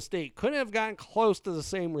Ohio State couldn't have gotten close to the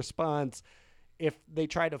same response if they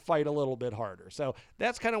try to fight a little bit harder. So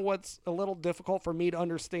that's kind of what's a little difficult for me to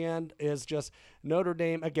understand is just Notre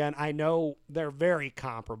Dame. Again, I know they're very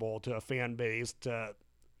comparable to a fan base, to,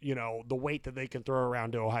 the weight that they can throw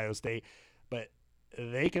around to Ohio State, but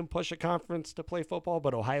they can push a conference to play football,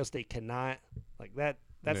 but Ohio State cannot. Like that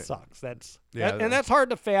sucks. That's hard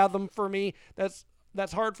to fathom for me. That's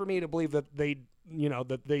hard for me to believe that they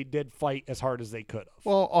did fight as hard as they could have.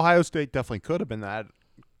 Well, Ohio State definitely could have been that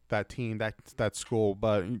team, that school,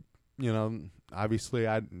 but obviously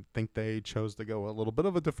I think they chose to go a little bit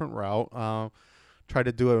of a different route. Try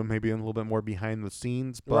to do it maybe a little bit more behind the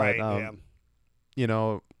scenes, but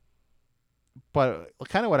but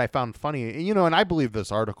kind of what I found funny, and I believe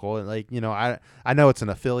this article, I know it's an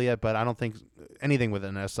affiliate, but I don't think anything with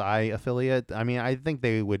an SI affiliate. I mean, I think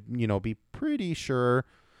they would, be pretty sure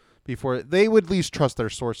before they would at least trust their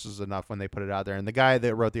sources enough when they put it out there. And the guy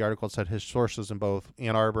that wrote the article said his sources in both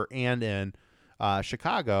Ann Arbor and in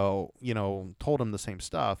Chicago, told him the same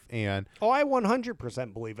stuff. And I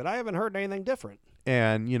 100% believe it. I haven't heard anything different.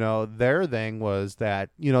 And, their thing was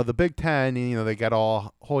that, the Big Ten, they got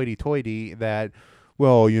all hoity-toity that,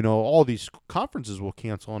 well, all these conferences will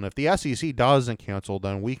cancel. And if the SEC doesn't cancel,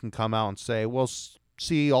 then we can come out and say, well,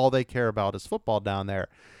 see, all they care about is football down there.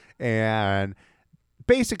 And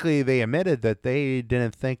basically they admitted that they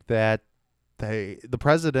didn't think that the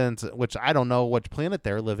presidents, which I don't know which planet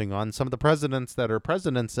they're living on, some of the presidents that are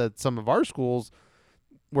presidents at some of our schools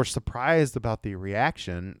were surprised about the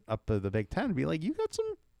reaction up to the Big Ten. Be like, you got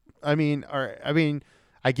some,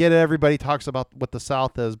 I get it. Everybody talks about what the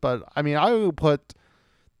South is, but I would put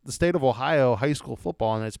the state of Ohio high school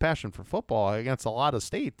football and its passion for football against a lot of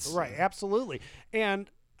states. Right. Absolutely. And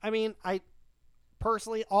I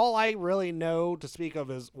personally, all I really know to speak of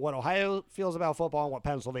is what Ohio feels about football and what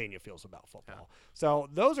Pennsylvania feels about football. Yeah. So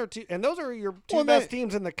those are your two best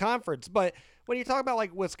teams in the conference. But when you talk about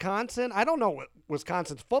like Wisconsin, I don't know what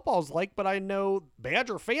Wisconsin's football is like, but I know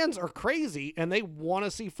Badger fans are crazy and they want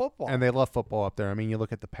to see football. And they love football up there. You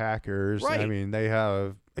look at the Packers. Right. They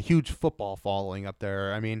have a huge football following up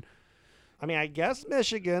there. I guess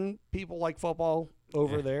Michigan, people like football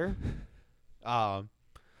over there.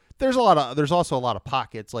 There's also a lot of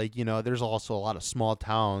pockets, there's also a lot of small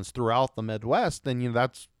towns throughout the Midwest, and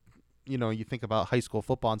that's you think about high school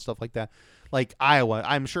football and stuff like that, like Iowa.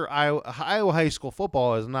 I'm sure Iowa high school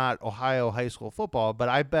football is not Ohio high school football, but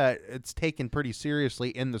I bet it's taken pretty seriously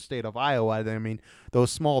in the state of Iowa.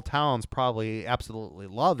 Those small towns probably absolutely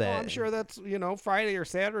love it. Well, I'm sure that's Friday or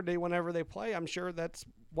Saturday whenever they play. I'm sure that's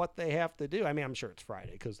what they have to do. I'm sure it's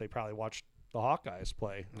Friday because they probably watch the Hawkeyes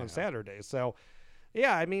play on Saturday. So.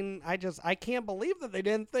 Yeah, I can't believe that they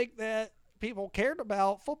didn't think that people cared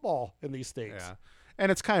about football in these states. Yeah. And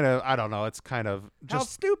it's kind of, I don't know, it's kind of just... How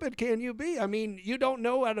stupid can you be? You don't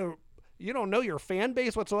know your fan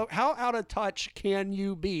base whatsoever. How out of touch can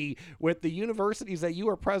you be with the universities that you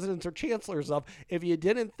are presidents or chancellors of if you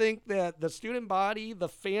didn't think that the student body, the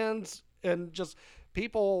fans, and just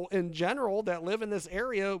people in general that live in this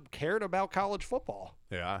area cared about college football?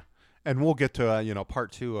 Yeah. And we'll get to,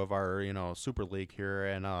 part two of our, Super League here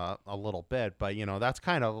in a little bit. But, that's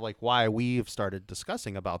kind of like why we've started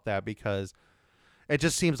discussing about that, because it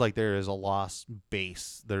just seems like there is a lost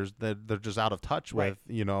base. They're just out of touch with,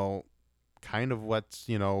 kind of what's,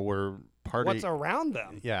 we're part what's of. What's around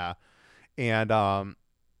them. Yeah. And,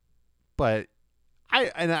 but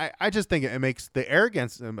I just think it makes the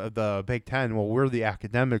arrogance of the Big Ten. Well, we're the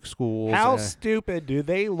academic schools. How stupid do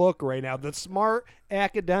they look right now? The smart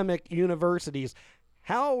academic universities,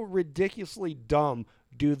 how ridiculously dumb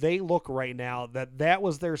do they look right now that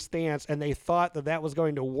was their stance and they thought that was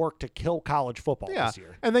going to work to kill college football this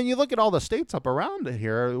year? And then you look at all the states up around it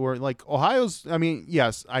here where like Ohio's,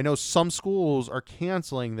 yes, I know some schools are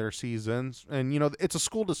canceling their seasons and, it's a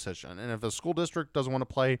school decision. And if a school district doesn't want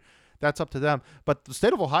to play, that's up to them. But the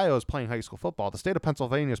state of Ohio is playing high school football. The state of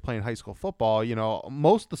Pennsylvania is playing high school football.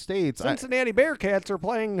 Most of the states. Cincinnati Bearcats are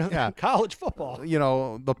playing college football.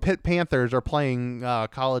 The Pitt Panthers are playing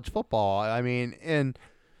college football. And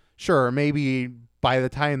sure, maybe by the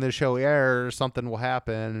time the show airs, something will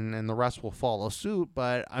happen and the rest will follow suit.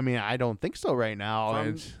 But, I don't think so right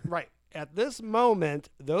now. Right. At this moment,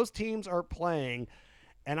 those teams are playing.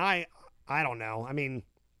 And I don't know.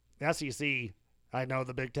 SEC... I know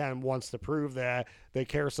the Big Ten wants to prove that they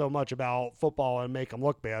care so much about football and make them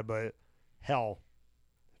look bad, but hell,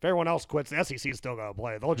 if everyone else quits, the SEC is still going to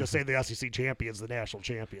play. They'll just say the SEC champion's the national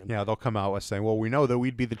champion. Yeah, they'll come out with saying, well, we know that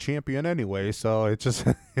we'd be the champion anyway, so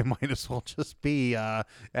it might as well just be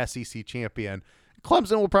SEC champion.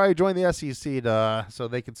 Clemson will probably join the SEC so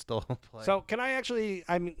they can still play. So can I actually,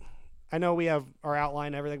 I know we have our outline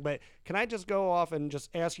and everything, but can I just go off and just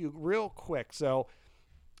ask you real quick? So,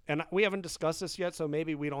 and we haven't discussed this yet, so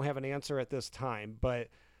maybe we don't have an answer at this time, but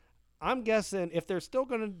I'm guessing if they're still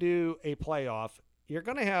going to do a playoff, you're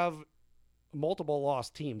going to have multiple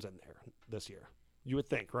lost teams in there this year. You would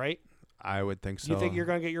think, right? I would think so. You think you're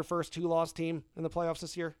going to get your first 2 lost team in the playoffs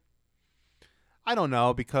this year? I don't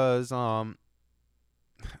know because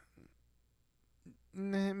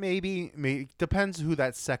maybe depends who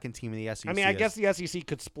that second team in the SEC I mean, I is. guess the SEC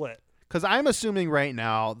could split. Because I'm assuming right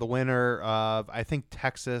now the winner of, I think,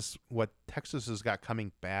 Texas, what Texas has got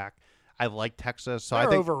coming back. I like Texas. So They're I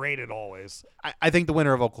think overrated always. I think the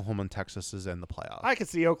winner of Oklahoma and Texas is in the playoff. I could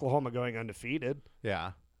see Oklahoma going undefeated.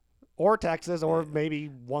 Yeah. Or Texas, or maybe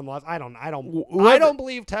one loss. I don't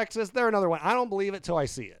believe Texas. They're another one. I don't believe it till I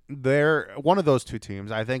see it. They're one of those 2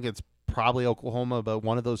 teams. I think it's probably Oklahoma, but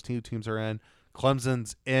one of those 2 teams are in.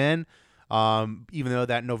 Clemson's in. Even though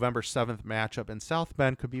that November 7th matchup in South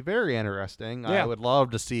Bend could be very interesting. Yeah. I would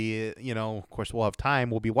love to see, of course, we'll have time.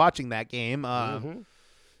 We'll be watching that game. It'll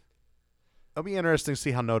be interesting to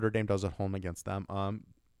see how Notre Dame does at home against them.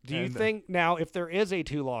 Do you think now, if there is a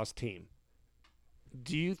 2-loss team,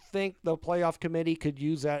 do you think the playoff committee could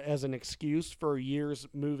use that as an excuse for years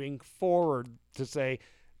moving forward to say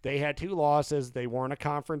they had 2 losses, they weren't a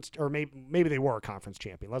conference, or maybe they were a conference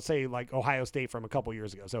champion. Let's say like Ohio State from a couple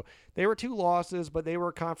years ago. So they were 2 losses, but they were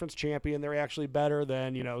a conference champion. They're actually better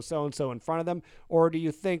than, so-and-so in front of them. Or do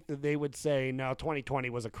you think that they would say, no, 2020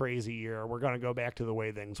 was a crazy year. We're going to go back to the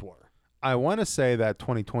way things were? I want to say that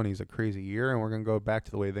 2020 is a crazy year, and we're going to go back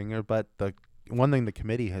to the way things are. But the one thing the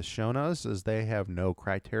committee has shown us is they have no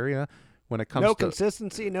criteria when it comes to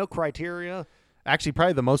consistency, no criteria. Actually,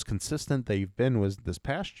 probably the most consistent they've been was this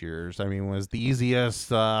past year's. I mean, was the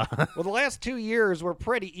easiest. Well, the last 2 years were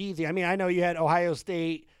pretty easy. I mean, I know you had Ohio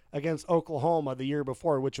State against Oklahoma the year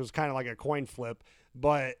before, which was kind of like a coin flip.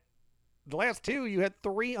 But the last 2, you had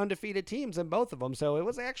 3 undefeated teams in both of them, so it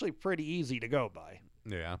was actually pretty easy to go by.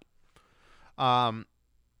 Yeah.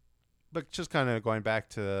 But just kind of going back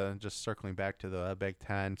to circling back to the Big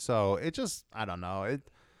Ten. So it just, I don't know.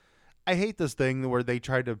 I hate this thing where they're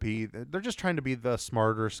just trying to be the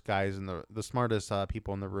smartest guys and the smartest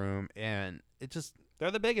people in the room. And it just,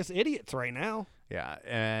 they're the biggest idiots right now. Yeah.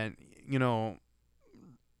 And,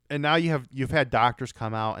 and now you've had doctors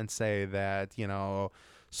come out and say that,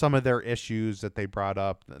 some of their issues that they brought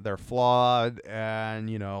up, they're flawed. And,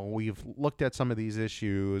 we've looked at some of these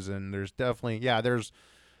issues and there's definitely,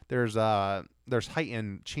 there's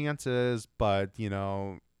heightened chances, but,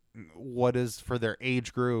 what is for their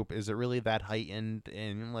age group? Is it really that heightened?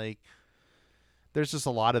 And there's just a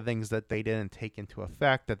lot of things that they didn't take into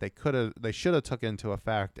effect that they should have took into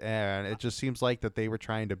effect. And it just seems like that they were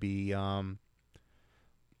trying to be, the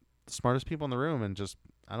smartest people in the room and just,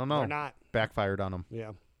 I don't know, they're not. Backfired on them.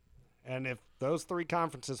 Yeah. And if those 3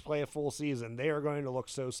 conferences play a full season, they are going to look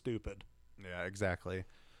so stupid. Yeah, exactly.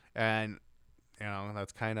 And,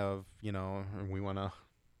 that's kind of,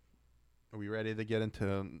 are we ready to get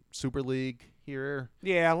into Super League here?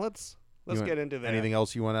 Yeah, let's get into that. Anything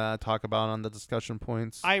else you want to talk about on the discussion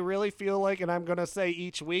points? I really feel like, and I'm going to say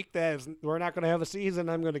each week that we're not going to have a season.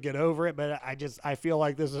 I'm going to get over it, but I feel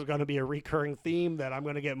like this is going to be a recurring theme that I'm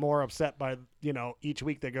going to get more upset by, each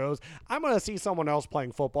week that goes. I'm going to see someone else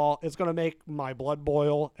playing football. It's going to make my blood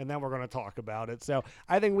boil, and then we're going to talk about it. So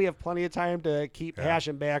I think we have plenty of time to keep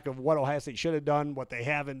hashing back of what Ohio State should have done, what they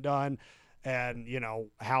haven't done, and,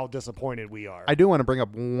 how disappointed we are. I do want to bring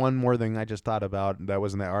up one more thing I just thought about that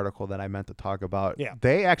was in the article that I meant to talk about. Yeah.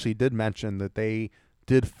 They actually did mention that they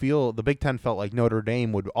did feel, the Big Ten felt like Notre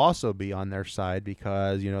Dame would also be on their side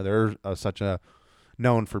because, they're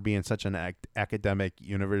known for being such an academic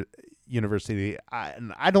university.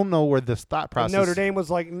 I don't know where this thought process. And Notre Dame was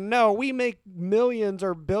like, no, we make millions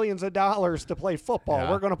or billions of dollars to play football. Yeah.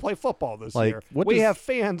 We're going to play football this year. We have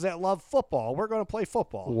fans that love football. We're going to play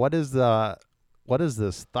football. What is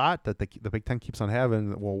this thought that the Big Ten keeps on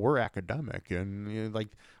having? Well, we're academic and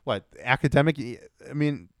what academic? I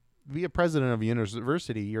mean, be a president of a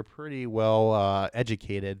university, you're pretty well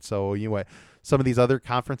educated. So some of these other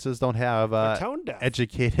conferences don't have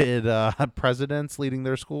educated presidents leading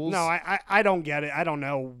their schools. No, I don't get it. I don't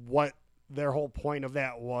know what their whole point of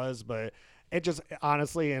that was, but it just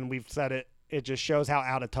honestly, and we've said it, it just shows how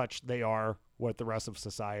out of touch they are with the rest of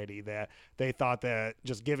society, that they thought that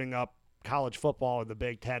just giving up college football in the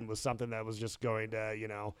Big Ten was something that was just going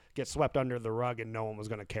to, get swept under the rug and no one was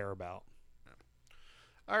going to care about.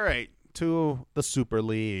 All right, to the Super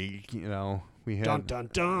League. We had dun dun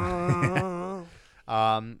dun.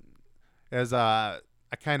 as I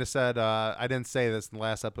I kind of said, I didn't say this in the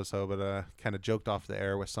last episode, but kind of joked off the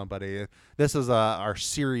air with somebody. This is our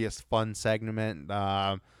serious fun segment.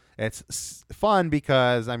 It's fun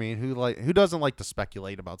because, I mean, who doesn't like to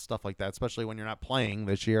speculate about stuff like that, especially when you're not playing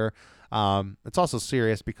this year? It's also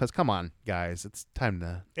serious because, come on, guys, it's time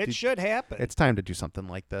to. It should happen. It's time to do something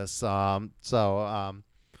like this. Just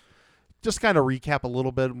kind of recap a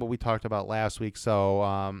little bit what we talked about last week.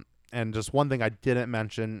 And just one thing I didn't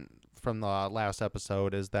mention from the last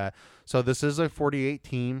episode is that, so this is a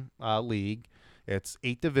 48-team league. It's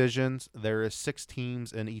 8 divisions. There is 6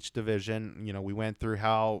 teams in each division. You know, we went through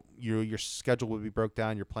how your schedule would be broke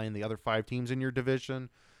down. You're playing the other 5 teams in your division.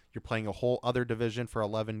 You're playing a whole other division for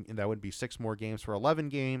 11, and that would be 6 more games for 11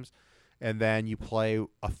 games. And then you play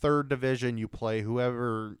a third division. You play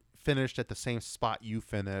whoever finished at the same spot you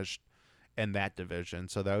finished in that division.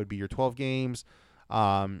 So that would be your 12 games.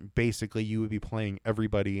 Basically, you would be playing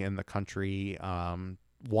everybody in the country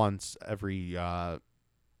once every 7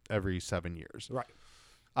 years. Right.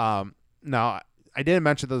 Now, I didn't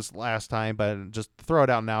mention this last time, but just throw it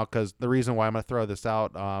out now because the reason why I'm going to throw this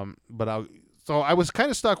out. So I was kind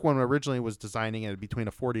of stuck when I originally was designing it between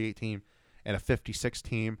a 48 team and a 56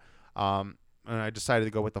 team. And I decided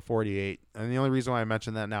to go with the 48. And the only reason why I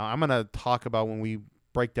mentioned that now, I'm going to talk about when we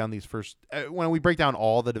break down when we break down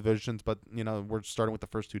all the divisions, but you know, we're starting with the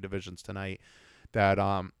first 2 divisions tonight, that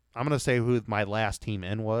I'm going to say who my last team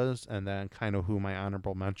in was, and then kind of who my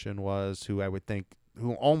honorable mention was, who I would think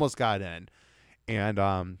who almost got in.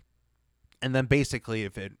 And then basically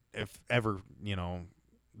if ever, you know,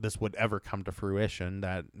 this would ever come to fruition,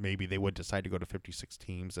 that maybe they would decide to go to 56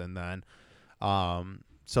 teams, and then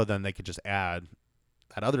so then they could just add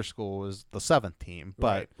that other school is the 7th team.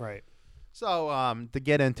 But right. So to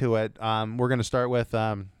get into it, we're going to start with,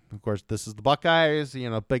 of course, this is the Buckeyes. You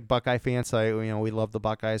know, big Buckeye fans. So, you know, we love the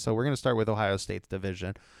Buckeyes. So we're going to start with Ohio State's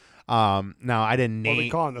division. Now, I didn't name. What are we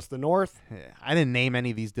calling this? The North? I didn't name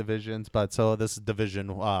any of these divisions, but so this is division.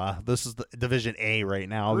 This is the Division A right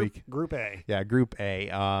now. Group A. Yeah, Group A.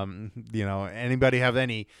 You know, anybody have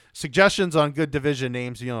any suggestions on good division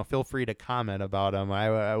names? You know, feel free to comment about them.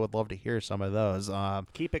 I would love to hear some of those.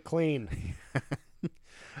 Keep it clean.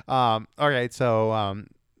 All right, so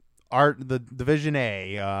the Division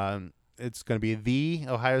A, it's going to be the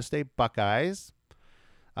Ohio State Buckeyes,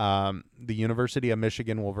 the University of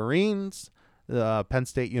Michigan Wolverines, the Penn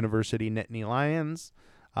State University Nittany Lions,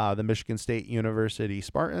 the Michigan State University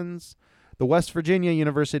Spartans, the West Virginia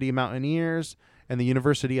University Mountaineers, and the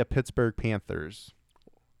University of Pittsburgh Panthers.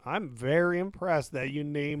 I'm very impressed that you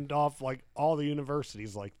named off like all the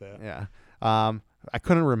universities like that. Yeah. I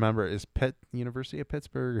couldn't remember. Is Pitt University of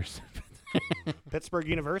Pittsburgh or Pittsburgh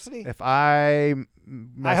University? If I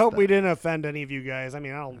hope we didn't offend any of you guys. I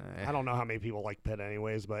mean, I don't know how many people like Pitt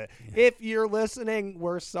anyways, but if you're listening,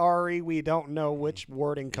 we're sorry. We don't know which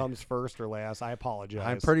wording comes first or last. I apologize.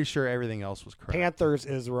 I'm pretty sure everything else was correct. Panthers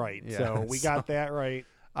is right. Yeah, so we got that right.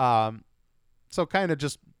 So kind of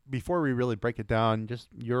just before we really break it down, just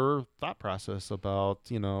your thought process about,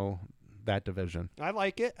 you know, that division. I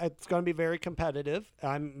like it. It's going to be very competitive.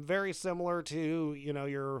 I'm very similar to, you know,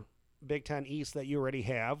 your Big Ten East that you already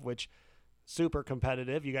have, which super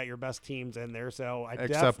competitive. You got your best teams in there. So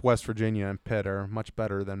except West Virginia and Pitt are much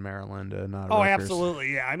better than Maryland and Rutgers.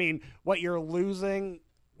 Absolutely. Yeah. I mean, what you're losing,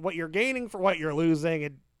 what you're gaining for what you're losing,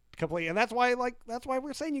 and that's why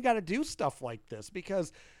we're saying you got to do stuff like this,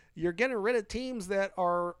 because you're getting rid of teams that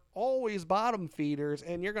are always bottom feeders,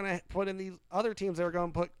 and you're going to put in these other teams that are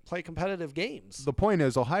going to play competitive games. The point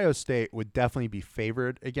is, Ohio State would definitely be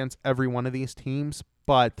favored against every one of these teams,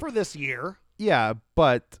 but for this year, yeah.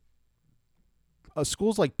 But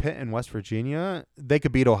schools like Pitt and West Virginia, they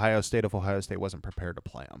could beat Ohio State if Ohio State wasn't prepared to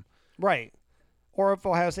play them, right? Or if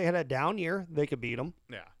Ohio State had a down year, they could beat them.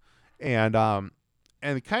 Yeah, and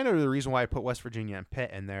kind of the reason why I put West Virginia and Pitt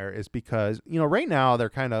in there is because, you know, right now they're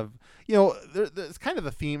kind of, you know, it's kind of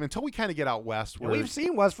the theme until we kind of get out west. Where we've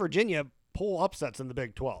seen West Virginia pull upsets in the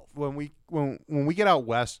Big 12. When we get out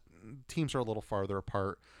west, teams are a little farther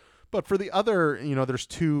apart. But for the other, you know, there's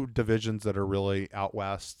 2 divisions that are really out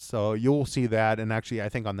west. So you'll see that. And actually, I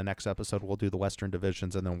think on the next episode, we'll do the Western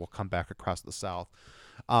divisions, and then we'll come back across the South.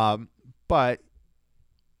 But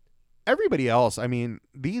everybody else, I mean,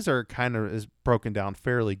 these are kind of is broken down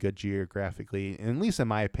fairly good geographically, and at least in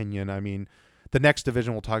my opinion. I mean, the next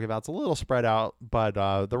division we'll talk about is a little spread out, but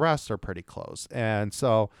the rest are pretty close. And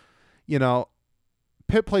so, you know,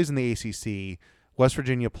 Pitt plays in the ACC, West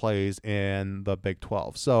Virginia plays in the Big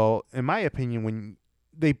 12. So, in my opinion, when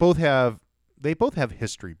they both have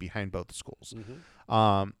history behind both schools.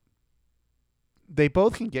 Mm-hmm. They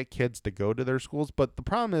both can get kids to go to their schools, but the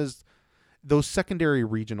problem is, those secondary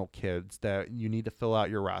regional kids that you need to fill out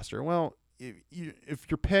your roster. Well, if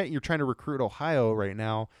you're Pitt, you're trying to recruit Ohio right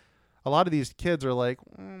now. A lot of these kids are like,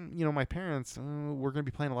 my parents, we're going to be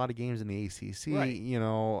playing a lot of games in the ACC.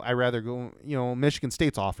 Right. I'd rather go, Michigan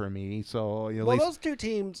State's offering me. So, well, those two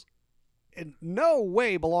teams in no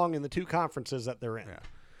way belong in the two conferences that they're in. Yeah.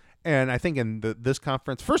 And I think in this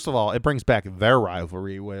conference, first of all, it brings back their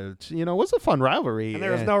rivalry, which, was a fun rivalry. And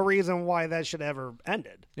there's no reason why that should ever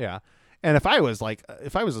ended. Yeah. And if I was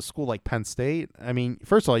a school like Penn State, I mean,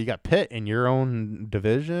 first of all, you got Pitt in your own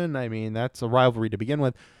division. I mean, that's a rivalry to begin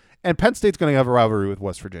with. And Penn State's going to have a rivalry with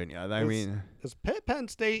West Virginia. Is Pitt Penn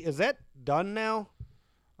State, is that done now?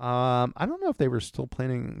 I don't know if they were still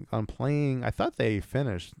planning on playing. I thought they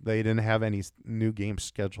finished. They didn't have any new games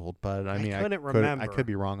scheduled, but I couldn't remember. I could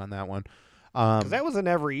be wrong on that one. Because that was an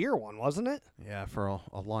every year one, wasn't it? Yeah, for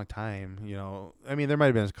a long time. There might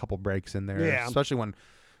have been a couple breaks in there, especially when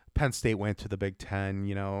Penn State went to the Big Ten.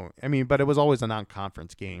 But it was always a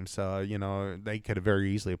non-conference game, so they could have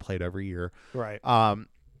very easily played every year. Right.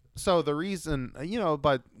 So the reason,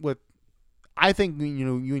 but I think when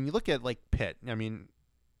you look at like Pitt, I mean,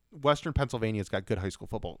 Western Pennsylvania's got good high school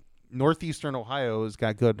football. Northeastern Ohio's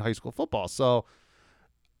got good high school football. So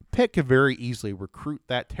Pitt could very easily recruit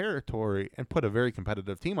that territory and put a very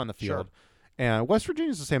competitive team on the field. Sure. And West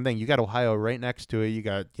Virginia's the same thing. You got Ohio right next to it. You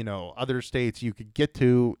got, other states you could get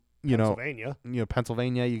to, Pennsylvania.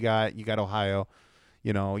 Pennsylvania, you got Ohio.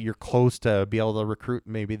 You're close to be able to recruit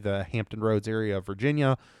maybe the Hampton Roads area of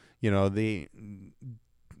Virginia, the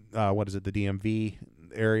DMV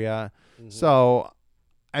area. Mm-hmm. So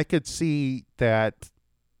I could see that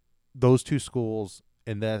those two schools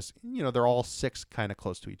in this, they're all 6 kind of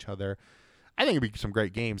close to each other. I think it'd be some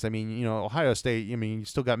great games. I mean, Ohio State, you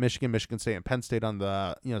still got Michigan State, and Penn State on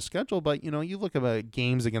the, schedule, but, you look at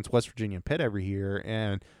games against West Virginia and Pitt every year,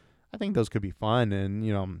 and I think those could be fun.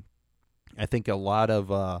 And, I think a lot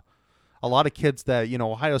of kids that,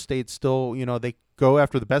 Ohio State still, they go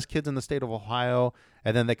after the best kids in the state of Ohio,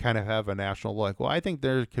 and then they kind of have a national look. Well, I think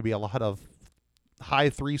there could be a lot of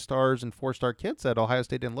high 3-stars and 4-star kids that Ohio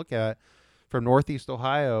State didn't look at from Northeast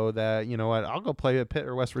Ohio that, I'll go play at Pitt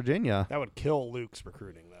or West Virginia. That would kill Luke's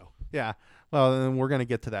recruiting, though. Yeah. Well, then we're going to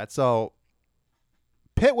get to that. So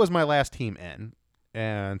Pitt was my last team in,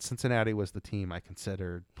 and Cincinnati was the team I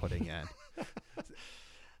considered putting in.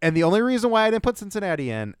 And the only reason why I didn't put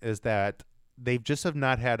Cincinnati in is that they just have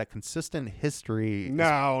not had a consistent history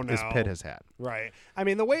as Pitt has had. Right. I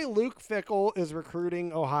mean, the way Luke Fickell is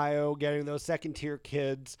recruiting Ohio, getting those second-tier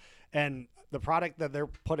kids, and the product that they're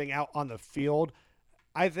putting out on the field,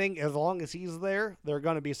 I think as long as he's there, they're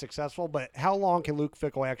going to be successful. But how long can Luke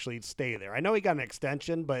Fickell actually stay there? I know he got an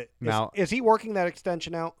extension, but is he working that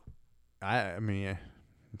extension out? I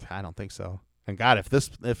don't think so. And God, if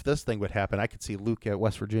this thing would happen, I could see Luke at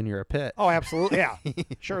West Virginia or Pitt. Oh, absolutely, yeah,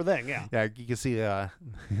 sure thing, yeah. Yeah, you can see.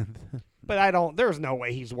 But there's no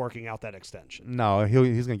way he's working out that extension. No,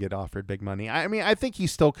 he's going to get offered big money. I think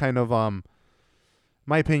he's still kind of.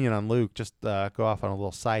 My opinion on Luke, just go off on a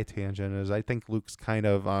little side tangent, is I think Luke's kind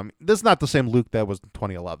of. This is not the same Luke that was in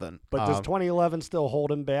 2011. But does 2011 still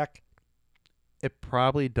hold him back? It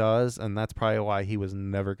probably does, and that's probably why he was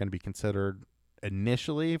never going to be considered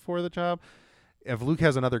initially for the job. If Luke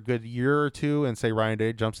has another good year or two and say Ryan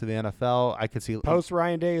Day jumps to the NFL, I could see post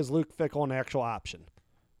Ryan Day is Luke Fickell an actual option.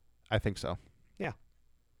 I think so. Yeah.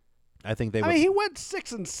 I think they I mean, he went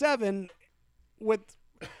 6-7 with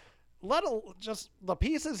just the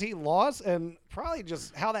pieces he lost and probably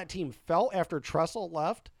just how that team felt after Tressel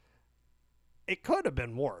left. It could have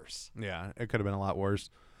been worse. Yeah, it could have been a lot worse.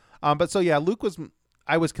 Luke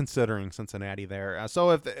I was considering Cincinnati there. So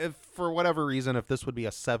if for whatever reason, if this would be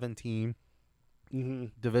a 7-team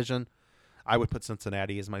division, I would put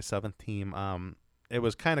Cincinnati as my 7th team. It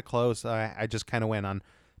was kind of close. I just kind of went on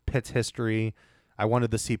Pitt's history. I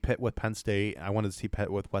wanted to see Pitt with Penn State. I wanted to see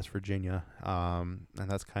Pitt with West Virginia. And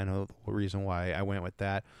that's kind of the reason why I went with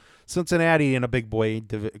that. Cincinnati in a big boy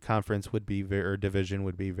conference would be division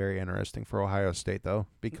would be very interesting for Ohio State, though,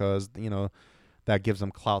 because, that gives them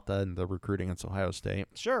clout in the recruiting against Ohio State.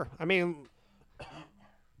 Sure. I mean,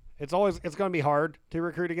 it's going to be hard to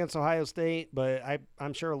recruit against Ohio State, but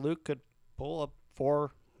I'm sure Luke could pull a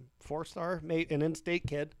four-star, an in-state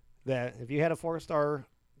kid that if you had a 4-star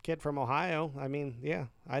kid from Ohio, I mean, yeah,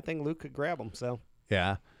 I think Luke could grab him. So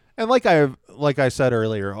yeah, and like I said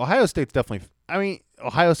earlier, Ohio State's definitely. I mean,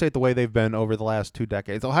 Ohio State the way they've been over the last 2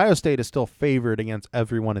 decades, Ohio State is still favored against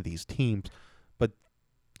every one of these teams, but.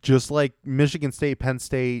 Just like Michigan State, Penn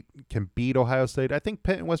State can beat Ohio State, I think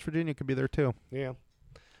Pitt and West Virginia could be there too. Yeah.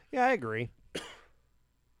 Yeah, I agree.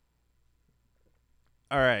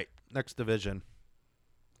 All right. Next division.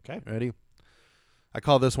 Okay. Ready? I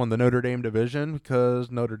call this one the Notre Dame division because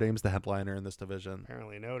Notre Dame's the headliner in this division.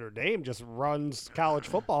 Apparently Notre Dame just runs college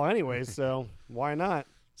football anyway, so why not?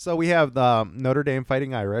 So we have the Notre Dame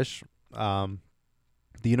Fighting Irish, the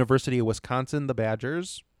University of Wisconsin, the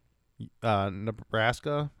Badgers,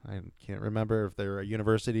 Nebraska. I can't remember if they're a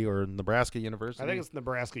university or Nebraska University. I think it's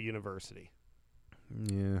Nebraska University.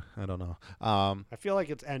 Yeah, I don't know. I feel like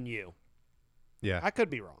it's NU. Yeah. I could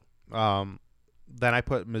be wrong. Then I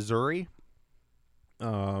put Missouri,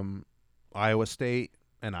 Iowa State,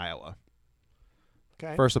 and Iowa.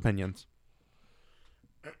 Okay. First opinions.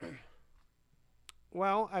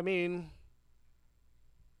 Well, I mean,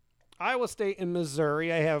 Iowa State and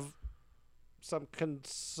Missouri, I have some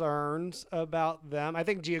concerns about them. I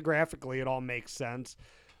think geographically it all makes sense.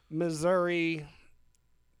 Missouri,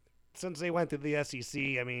 since they went to the SEC,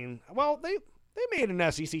 I mean, well, they made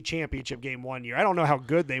an SEC championship game one year. I don't know how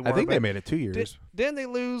good they were. I think but they made it 2 years. Didn't they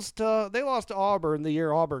lose to? They lost to Auburn the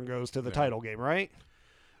year Auburn goes to the title game, right?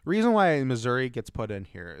 Reason why Missouri gets put in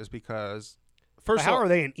here is because But how are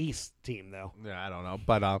they an East team though? Yeah, I don't know,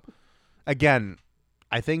 but again,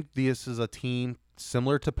 I think this is a team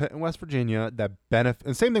similar to Pitt and West Virginia that benefit.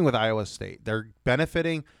 And same thing with Iowa State. They're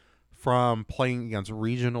benefiting from playing against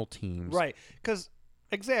regional teams, Right? Because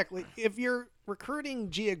exactly, if you're recruiting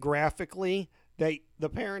geographically, the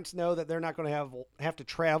parents know that they're not going to have to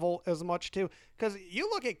travel as much too. Because you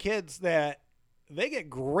look at kids that they get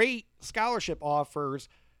great scholarship offers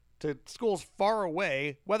to schools far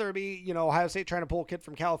away, whether it be, Ohio State trying to pull a kid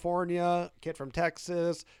from California, kid from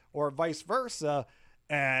Texas, or vice versa,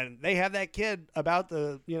 and they have that kid about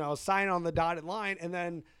to, sign on the dotted line, and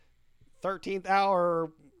then 13th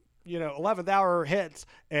hour, 11th hour hits,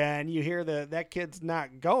 and you hear that kid's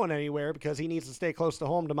not going anywhere because he needs to stay close to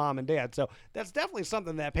home to mom and dad. So that's definitely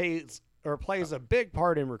something that plays a big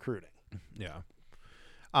part in recruiting. Yeah.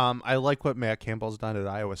 I like what Matt Campbell's done at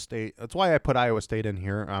Iowa State. That's why I put Iowa State in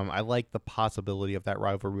here. I like the possibility of that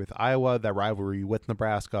rivalry with Iowa, that rivalry with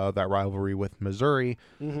Nebraska, that rivalry with Missouri.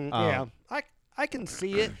 Mm-hmm. Yeah, I can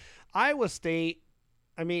see it. Iowa State,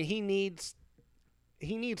 I mean, he needs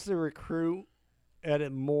to recruit at a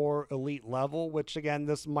more elite level, which again,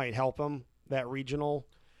 this might help him, that regional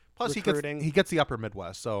Plus recruiting. he gets the upper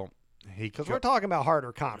Midwest, so because we're talking about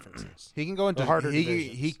harder conferences. He can go into harder he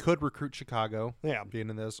divisions. could recruit Chicago. Yeah. Being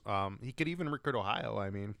in this, he could even recruit Ohio. I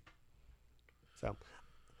mean, so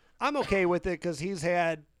I'm okay with it because he's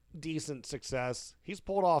had decent success. He's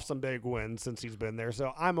pulled off some big wins since he's been there,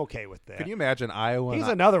 so I'm okay with that. can you imagine Iowa? He's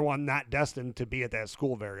another one not destined to be at that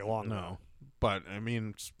school very long. No, but I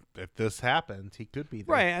mean, if this happens, he could be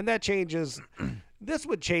there. Right, and that changes. This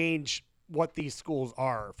would change what these schools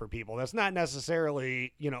are for people. That's not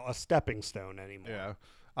necessarily, a stepping stone anymore.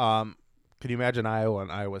 Yeah. Could you imagine Iowa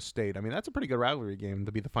and Iowa State? I mean, that's a pretty good rivalry game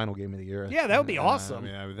to be the final game of the year. Yeah, that would be awesome.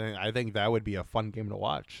 I think that would be a fun game to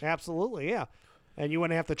watch. Absolutely, yeah. And you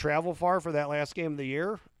wouldn't have to travel far for that last game of the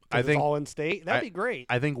year. I think it's all in state. That'd be great.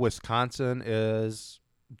 I think Wisconsin is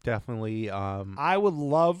definitely. I would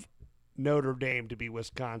love Notre Dame to be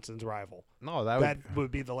Wisconsin's rival. No, that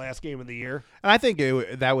would be the last game of the year. And I think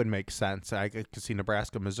that would make sense. I could see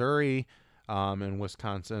Nebraska, Missouri, and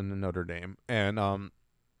Wisconsin and Notre Dame. And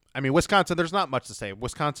I mean, Wisconsin, there's not much to say.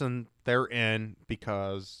 Wisconsin, they're in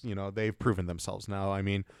because, they've proven themselves now. I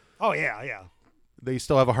mean, oh yeah. They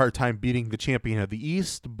still have a hard time beating the champion of the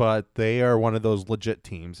East, but they are one of those legit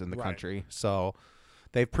teams in the country. So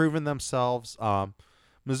they've proven themselves.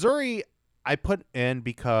 Missouri, I put in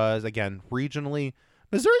because, again, regionally,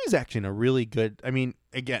 Missouri is actually in a really good. I mean,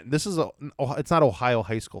 again, it's not Ohio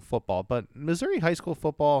high school football, but Missouri high school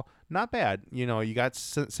football, not bad. You got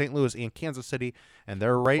St. Louis and Kansas City, and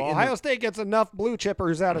they're right. Ohio State gets enough blue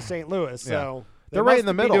chippers out of St. Louis, so they're right in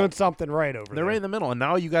the middle, doing something right over there. They're right in the middle, and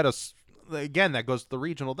now you got again, that goes to the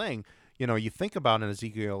regional thing. You think about an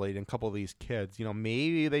Ezekiel Elliott and a couple of these kids,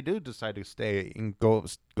 maybe they do decide to stay and go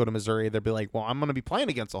to Missouri. They'll be like, well, I'm going to be playing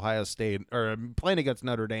against Ohio State or playing against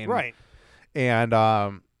Notre Dame. Right. And,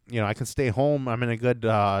 I can stay home. I'm in a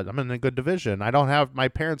good division. My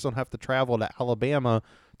parents don't have to travel to Alabama,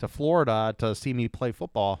 to Florida to see me play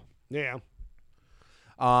football. Yeah.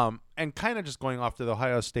 And kind of just going off to the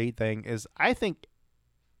Ohio State thing is, I think,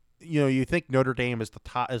 you think Notre Dame is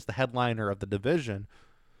the headliner of the division.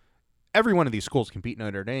 Every one of these schools can beat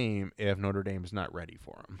Notre Dame if Notre Dame is not ready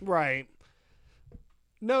for them. Right.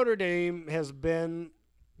 Notre Dame has been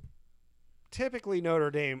typically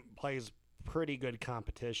Notre Dame plays pretty good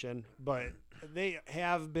competition, but they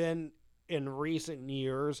have been in recent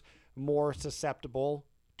years more susceptible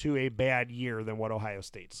to a bad year than what Ohio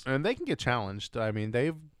State's. And they can get challenged. I mean,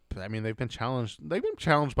 they've I mean, they've been challenged. They've been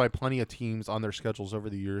challenged by plenty of teams on their schedules over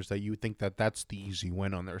the years that you would think that that's the easy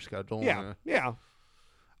win on their schedule. Yeah.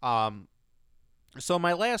 So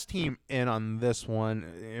my last team in on this one,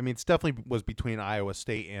 I mean, it's definitely was between Iowa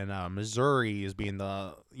State and Missouri as being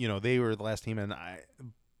they were the last team, and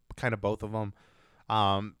kind of both of them.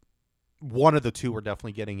 One of the two were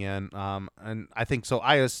definitely getting in, and I think so.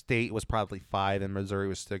 Iowa State was probably 5, and Missouri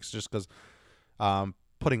was 6, just because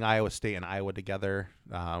putting Iowa State and Iowa together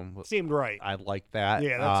seemed right. I like that.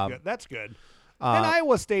 Yeah, that's good. That's good. And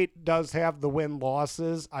Iowa State does have the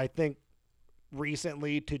win-losses, I think,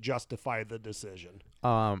 recently to justify the decision.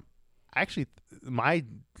 Actually, my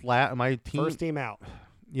team, first team out.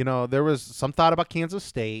 There was some thought about Kansas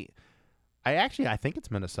State. I think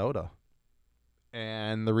it's Minnesota.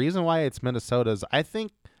 And the reason why it's Minnesota is I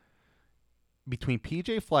think between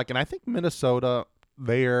PJ Fleck and I think Minnesota,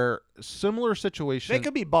 they're similar situation. They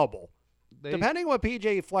could be bubble. Depending on what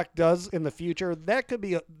PJ Fleck does in the future, they could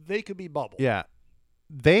be bubble. Yeah.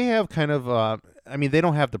 They have kind of they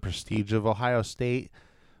don't have the prestige of Ohio State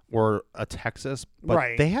or a Texas,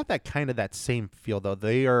 but they have that same feel though.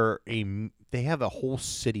 They have a whole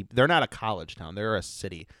city. They're not a college town. They're a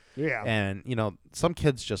city. Yeah. And some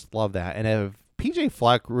kids just love that. And if PJ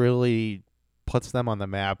Fleck really puts them on the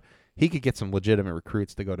map, he could get some legitimate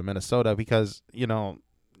recruits to go to Minnesota because,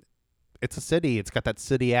 it's a city. It's got that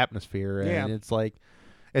city atmosphere, and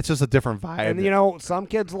it's just a different vibe. And some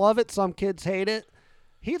kids love it, some kids hate it.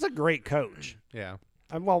 He's a great coach. Yeah.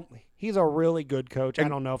 He's a really good coach. I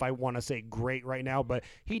don't know if I want to say great right now, but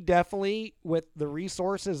he definitely, with the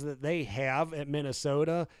resources that they have at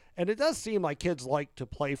Minnesota, and it does seem like kids like to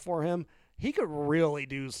play for him, he could really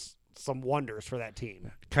do some wonders for that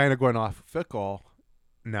team. Kind of going off Fickle,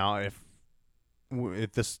 now if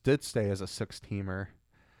this did stay as a 6-teamer,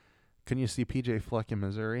 can you see PJ Fleck in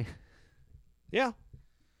Missouri? Yeah.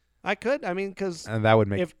 I could. I mean, because that would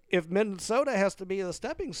make if Minnesota has to be the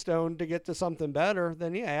stepping stone to get to something better,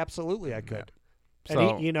 then yeah, absolutely I could. Yeah.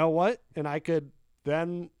 And you know what? And I could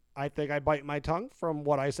then. I think I bite my tongue from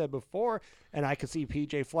what I said before, and I could see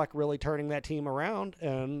PJ Fleck really turning that team around,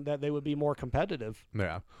 and that they would be more competitive.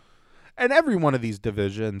 Yeah. And every one of these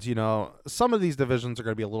divisions, some of these divisions are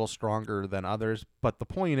going to be a little stronger than others, but the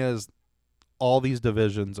point is, all these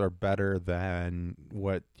divisions are better than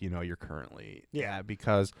what you're currently at,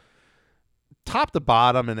 because top to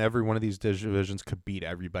bottom in every one of these divisions could beat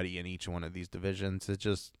everybody in each one of these divisions. It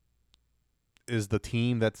just is the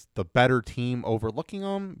team that's the better team overlooking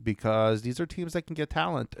them, because these are teams that can get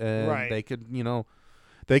talent, and they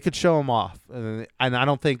could show them off. And I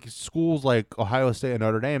don't think schools like Ohio State and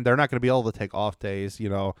Notre Dame, they're not going to be able to take off days.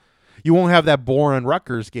 You won't have that boring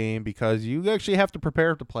Rutgers game because you actually have to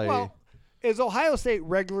prepare to play. Well, is Ohio State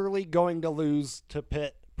regularly going to lose to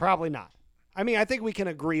Pitt? Probably not. I mean, I think we can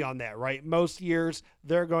agree on that, right? Most years,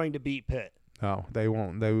 they're going to beat Pitt. No, they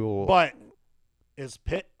won't. They will. But is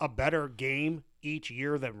Pitt a better game each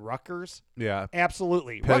year than Rutgers? Yeah.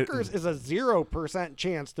 Absolutely. Pitt, Rutgers is a 0%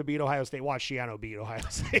 chance to beat Ohio State. Watch Shiano beat Ohio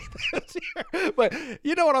State this year. But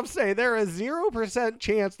you know what I'm saying? They're a 0%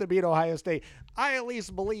 chance to beat Ohio State. I at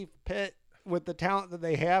least believe Pitt, with the talent that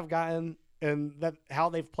they have gotten and that how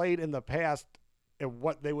they've played in the past and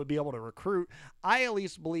what they would be able to recruit, I at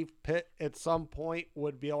least believe Pitt at some point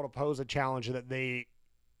would be able to pose a challenge that they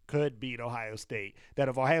could beat Ohio State. That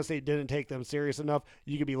if Ohio State didn't take them serious enough,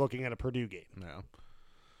 you could be looking at a Purdue game. Yeah.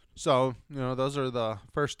 So, those are the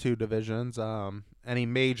first two divisions. Any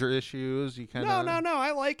major issues you kind of... No.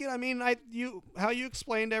 I like it. I mean, how you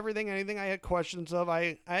explained everything, anything I had questions of,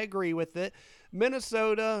 I agree with it.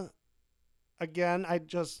 Minnesota... Again, I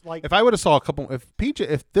just like... If I would have saw a couple... If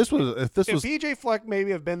PJ Fleck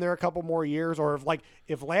maybe have been there a couple more years, or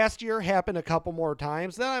if last year happened a couple more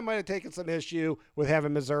times, then I might have taken some issue with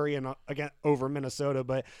having Missouri again over Minnesota.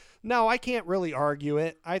 But no, I can't really argue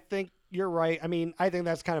it. I think you're right. I mean, I think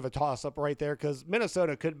that's kind of a toss-up right there, because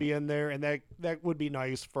Minnesota could be in there, and that would be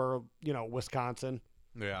nice for, Wisconsin.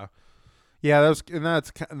 Yeah. Yeah,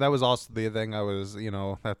 that was also the thing I was,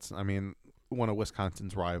 one of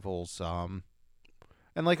Wisconsin's rivals.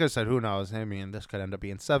 And like I said, who knows? I mean, this could end up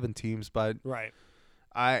being 7 teams, but right.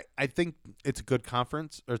 I think it's a good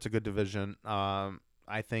conference, or it's a good division.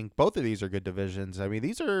 I think both of these are good divisions. I mean,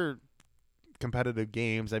 these are competitive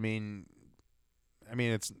games. I mean,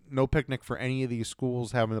 it's no picnic for any of these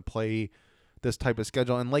schools having to play this type of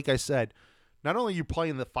schedule. And like I said, not only are you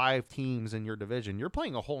playing the 5 teams in your division, you're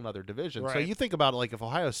playing a whole nother division. Right. So you think about it, like if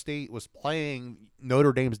Ohio State was playing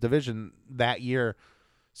Notre Dame's division that year,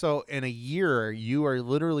 so in a year you are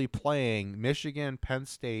literally playing Michigan, Penn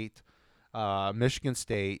State, Michigan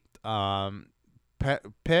State,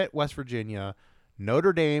 Pitt, West Virginia,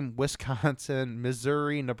 Notre Dame, Wisconsin,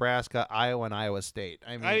 Missouri, Nebraska, Iowa, and Iowa State.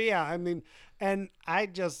 I mean, and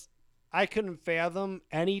I couldn't fathom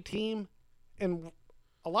any team, and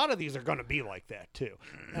a lot of these are going to be like that too.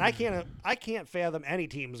 And I can't fathom any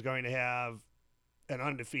team is going to have an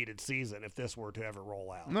undefeated season if this were to ever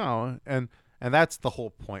roll out. No, and that's the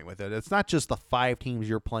whole point with it. It's not just the 5 teams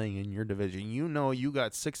you're playing in your division. You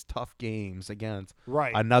got 6 tough games against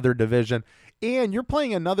another division, and you're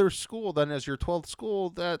playing another school then as your 12th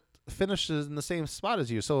school that finishes in the same spot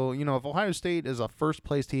as you. So, if Ohio State is a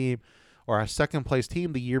first-place team or a second-place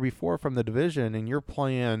team the year before from the division, and you're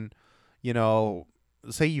playing,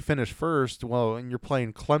 say you finish first, and you're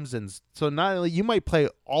playing Clemson's. So not only you might play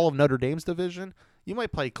all of Notre Dame's division, you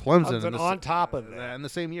might play Clemson on top of that in the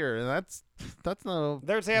same year, and that's no.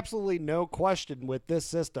 There's absolutely no question with this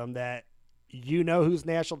system that who's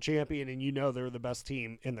national champion and they're the best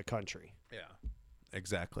team in the country. Yeah,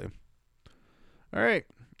 exactly. All right,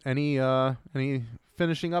 any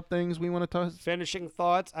finishing up things we want to talk? Finishing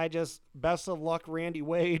thoughts. Best of luck, Randy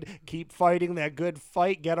Wade. Keep fighting that good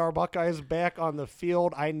fight. Get our Buckeyes back on the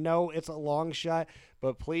field. I know it's a long shot,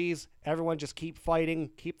 but please, everyone, just keep fighting.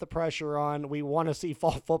 Keep the pressure on. We want to see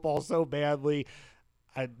fall football so badly.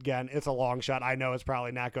 Again, it's a long shot. I know it's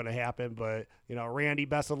probably not going to happen, but, Randy,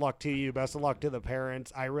 best of luck to you. Best of luck to the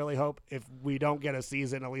parents. I really hope if we don't get a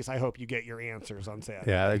season, at least I hope you get your answers on Saturday.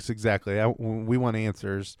 Yeah, that's exactly. We want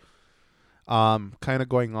answers. Kind of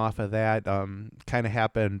going off of that, kind of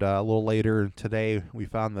happened a little later today. We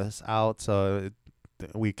found this out, so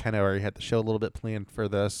we kind of already had the show a little bit planned for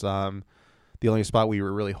this. The only spot we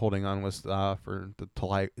were really holding on was for the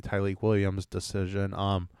Tyleik Williams decision.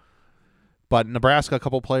 But Nebraska, a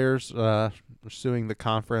couple players are suing the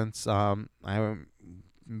conference. I'm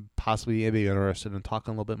possibly maybe interested in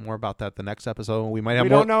talking a little bit more about that the next episode. We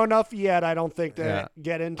don't know enough yet. I don't think to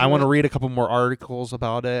get into. I want to read a couple more articles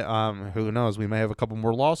about it. Who knows? We may have a couple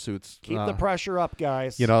more lawsuits. Keep the pressure up,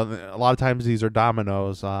 guys. A lot of times these are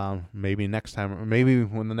dominoes. Maybe next time, maybe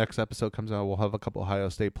when the next episode comes out, we'll have a couple Ohio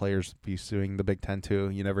State players be suing the Big Ten too.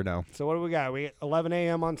 You never know. So what do we got? We 11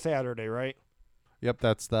 a.m. on Saturday, right? Yep,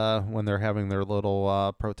 that's when they're having their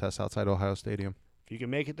little protests outside Ohio Stadium. If you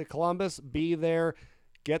can make it to Columbus, be there.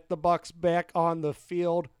 Get the Bucks back on the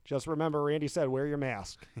field. Just remember, Randy said, wear your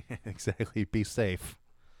mask. Exactly. Be safe.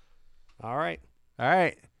 All right.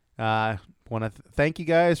 Want to thank you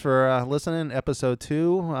guys for listening. Episode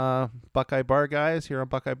 2, Buckeye Bar guys here on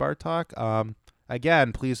Buckeye Bar Talk.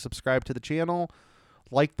 Again, please subscribe to the channel,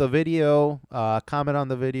 like the video, comment on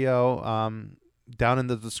the video. Down in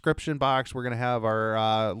the description box, we're going to have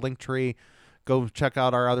our link tree. Go check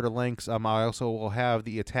out our other links. I also will have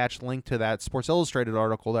the attached link to that Sports Illustrated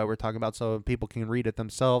article that we're talking about so people can read it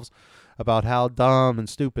themselves about how dumb and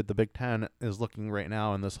stupid the Big Ten is looking right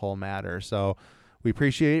now in this whole matter. So we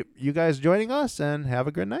appreciate you guys joining us, and have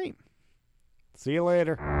a good night. See you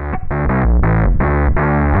later.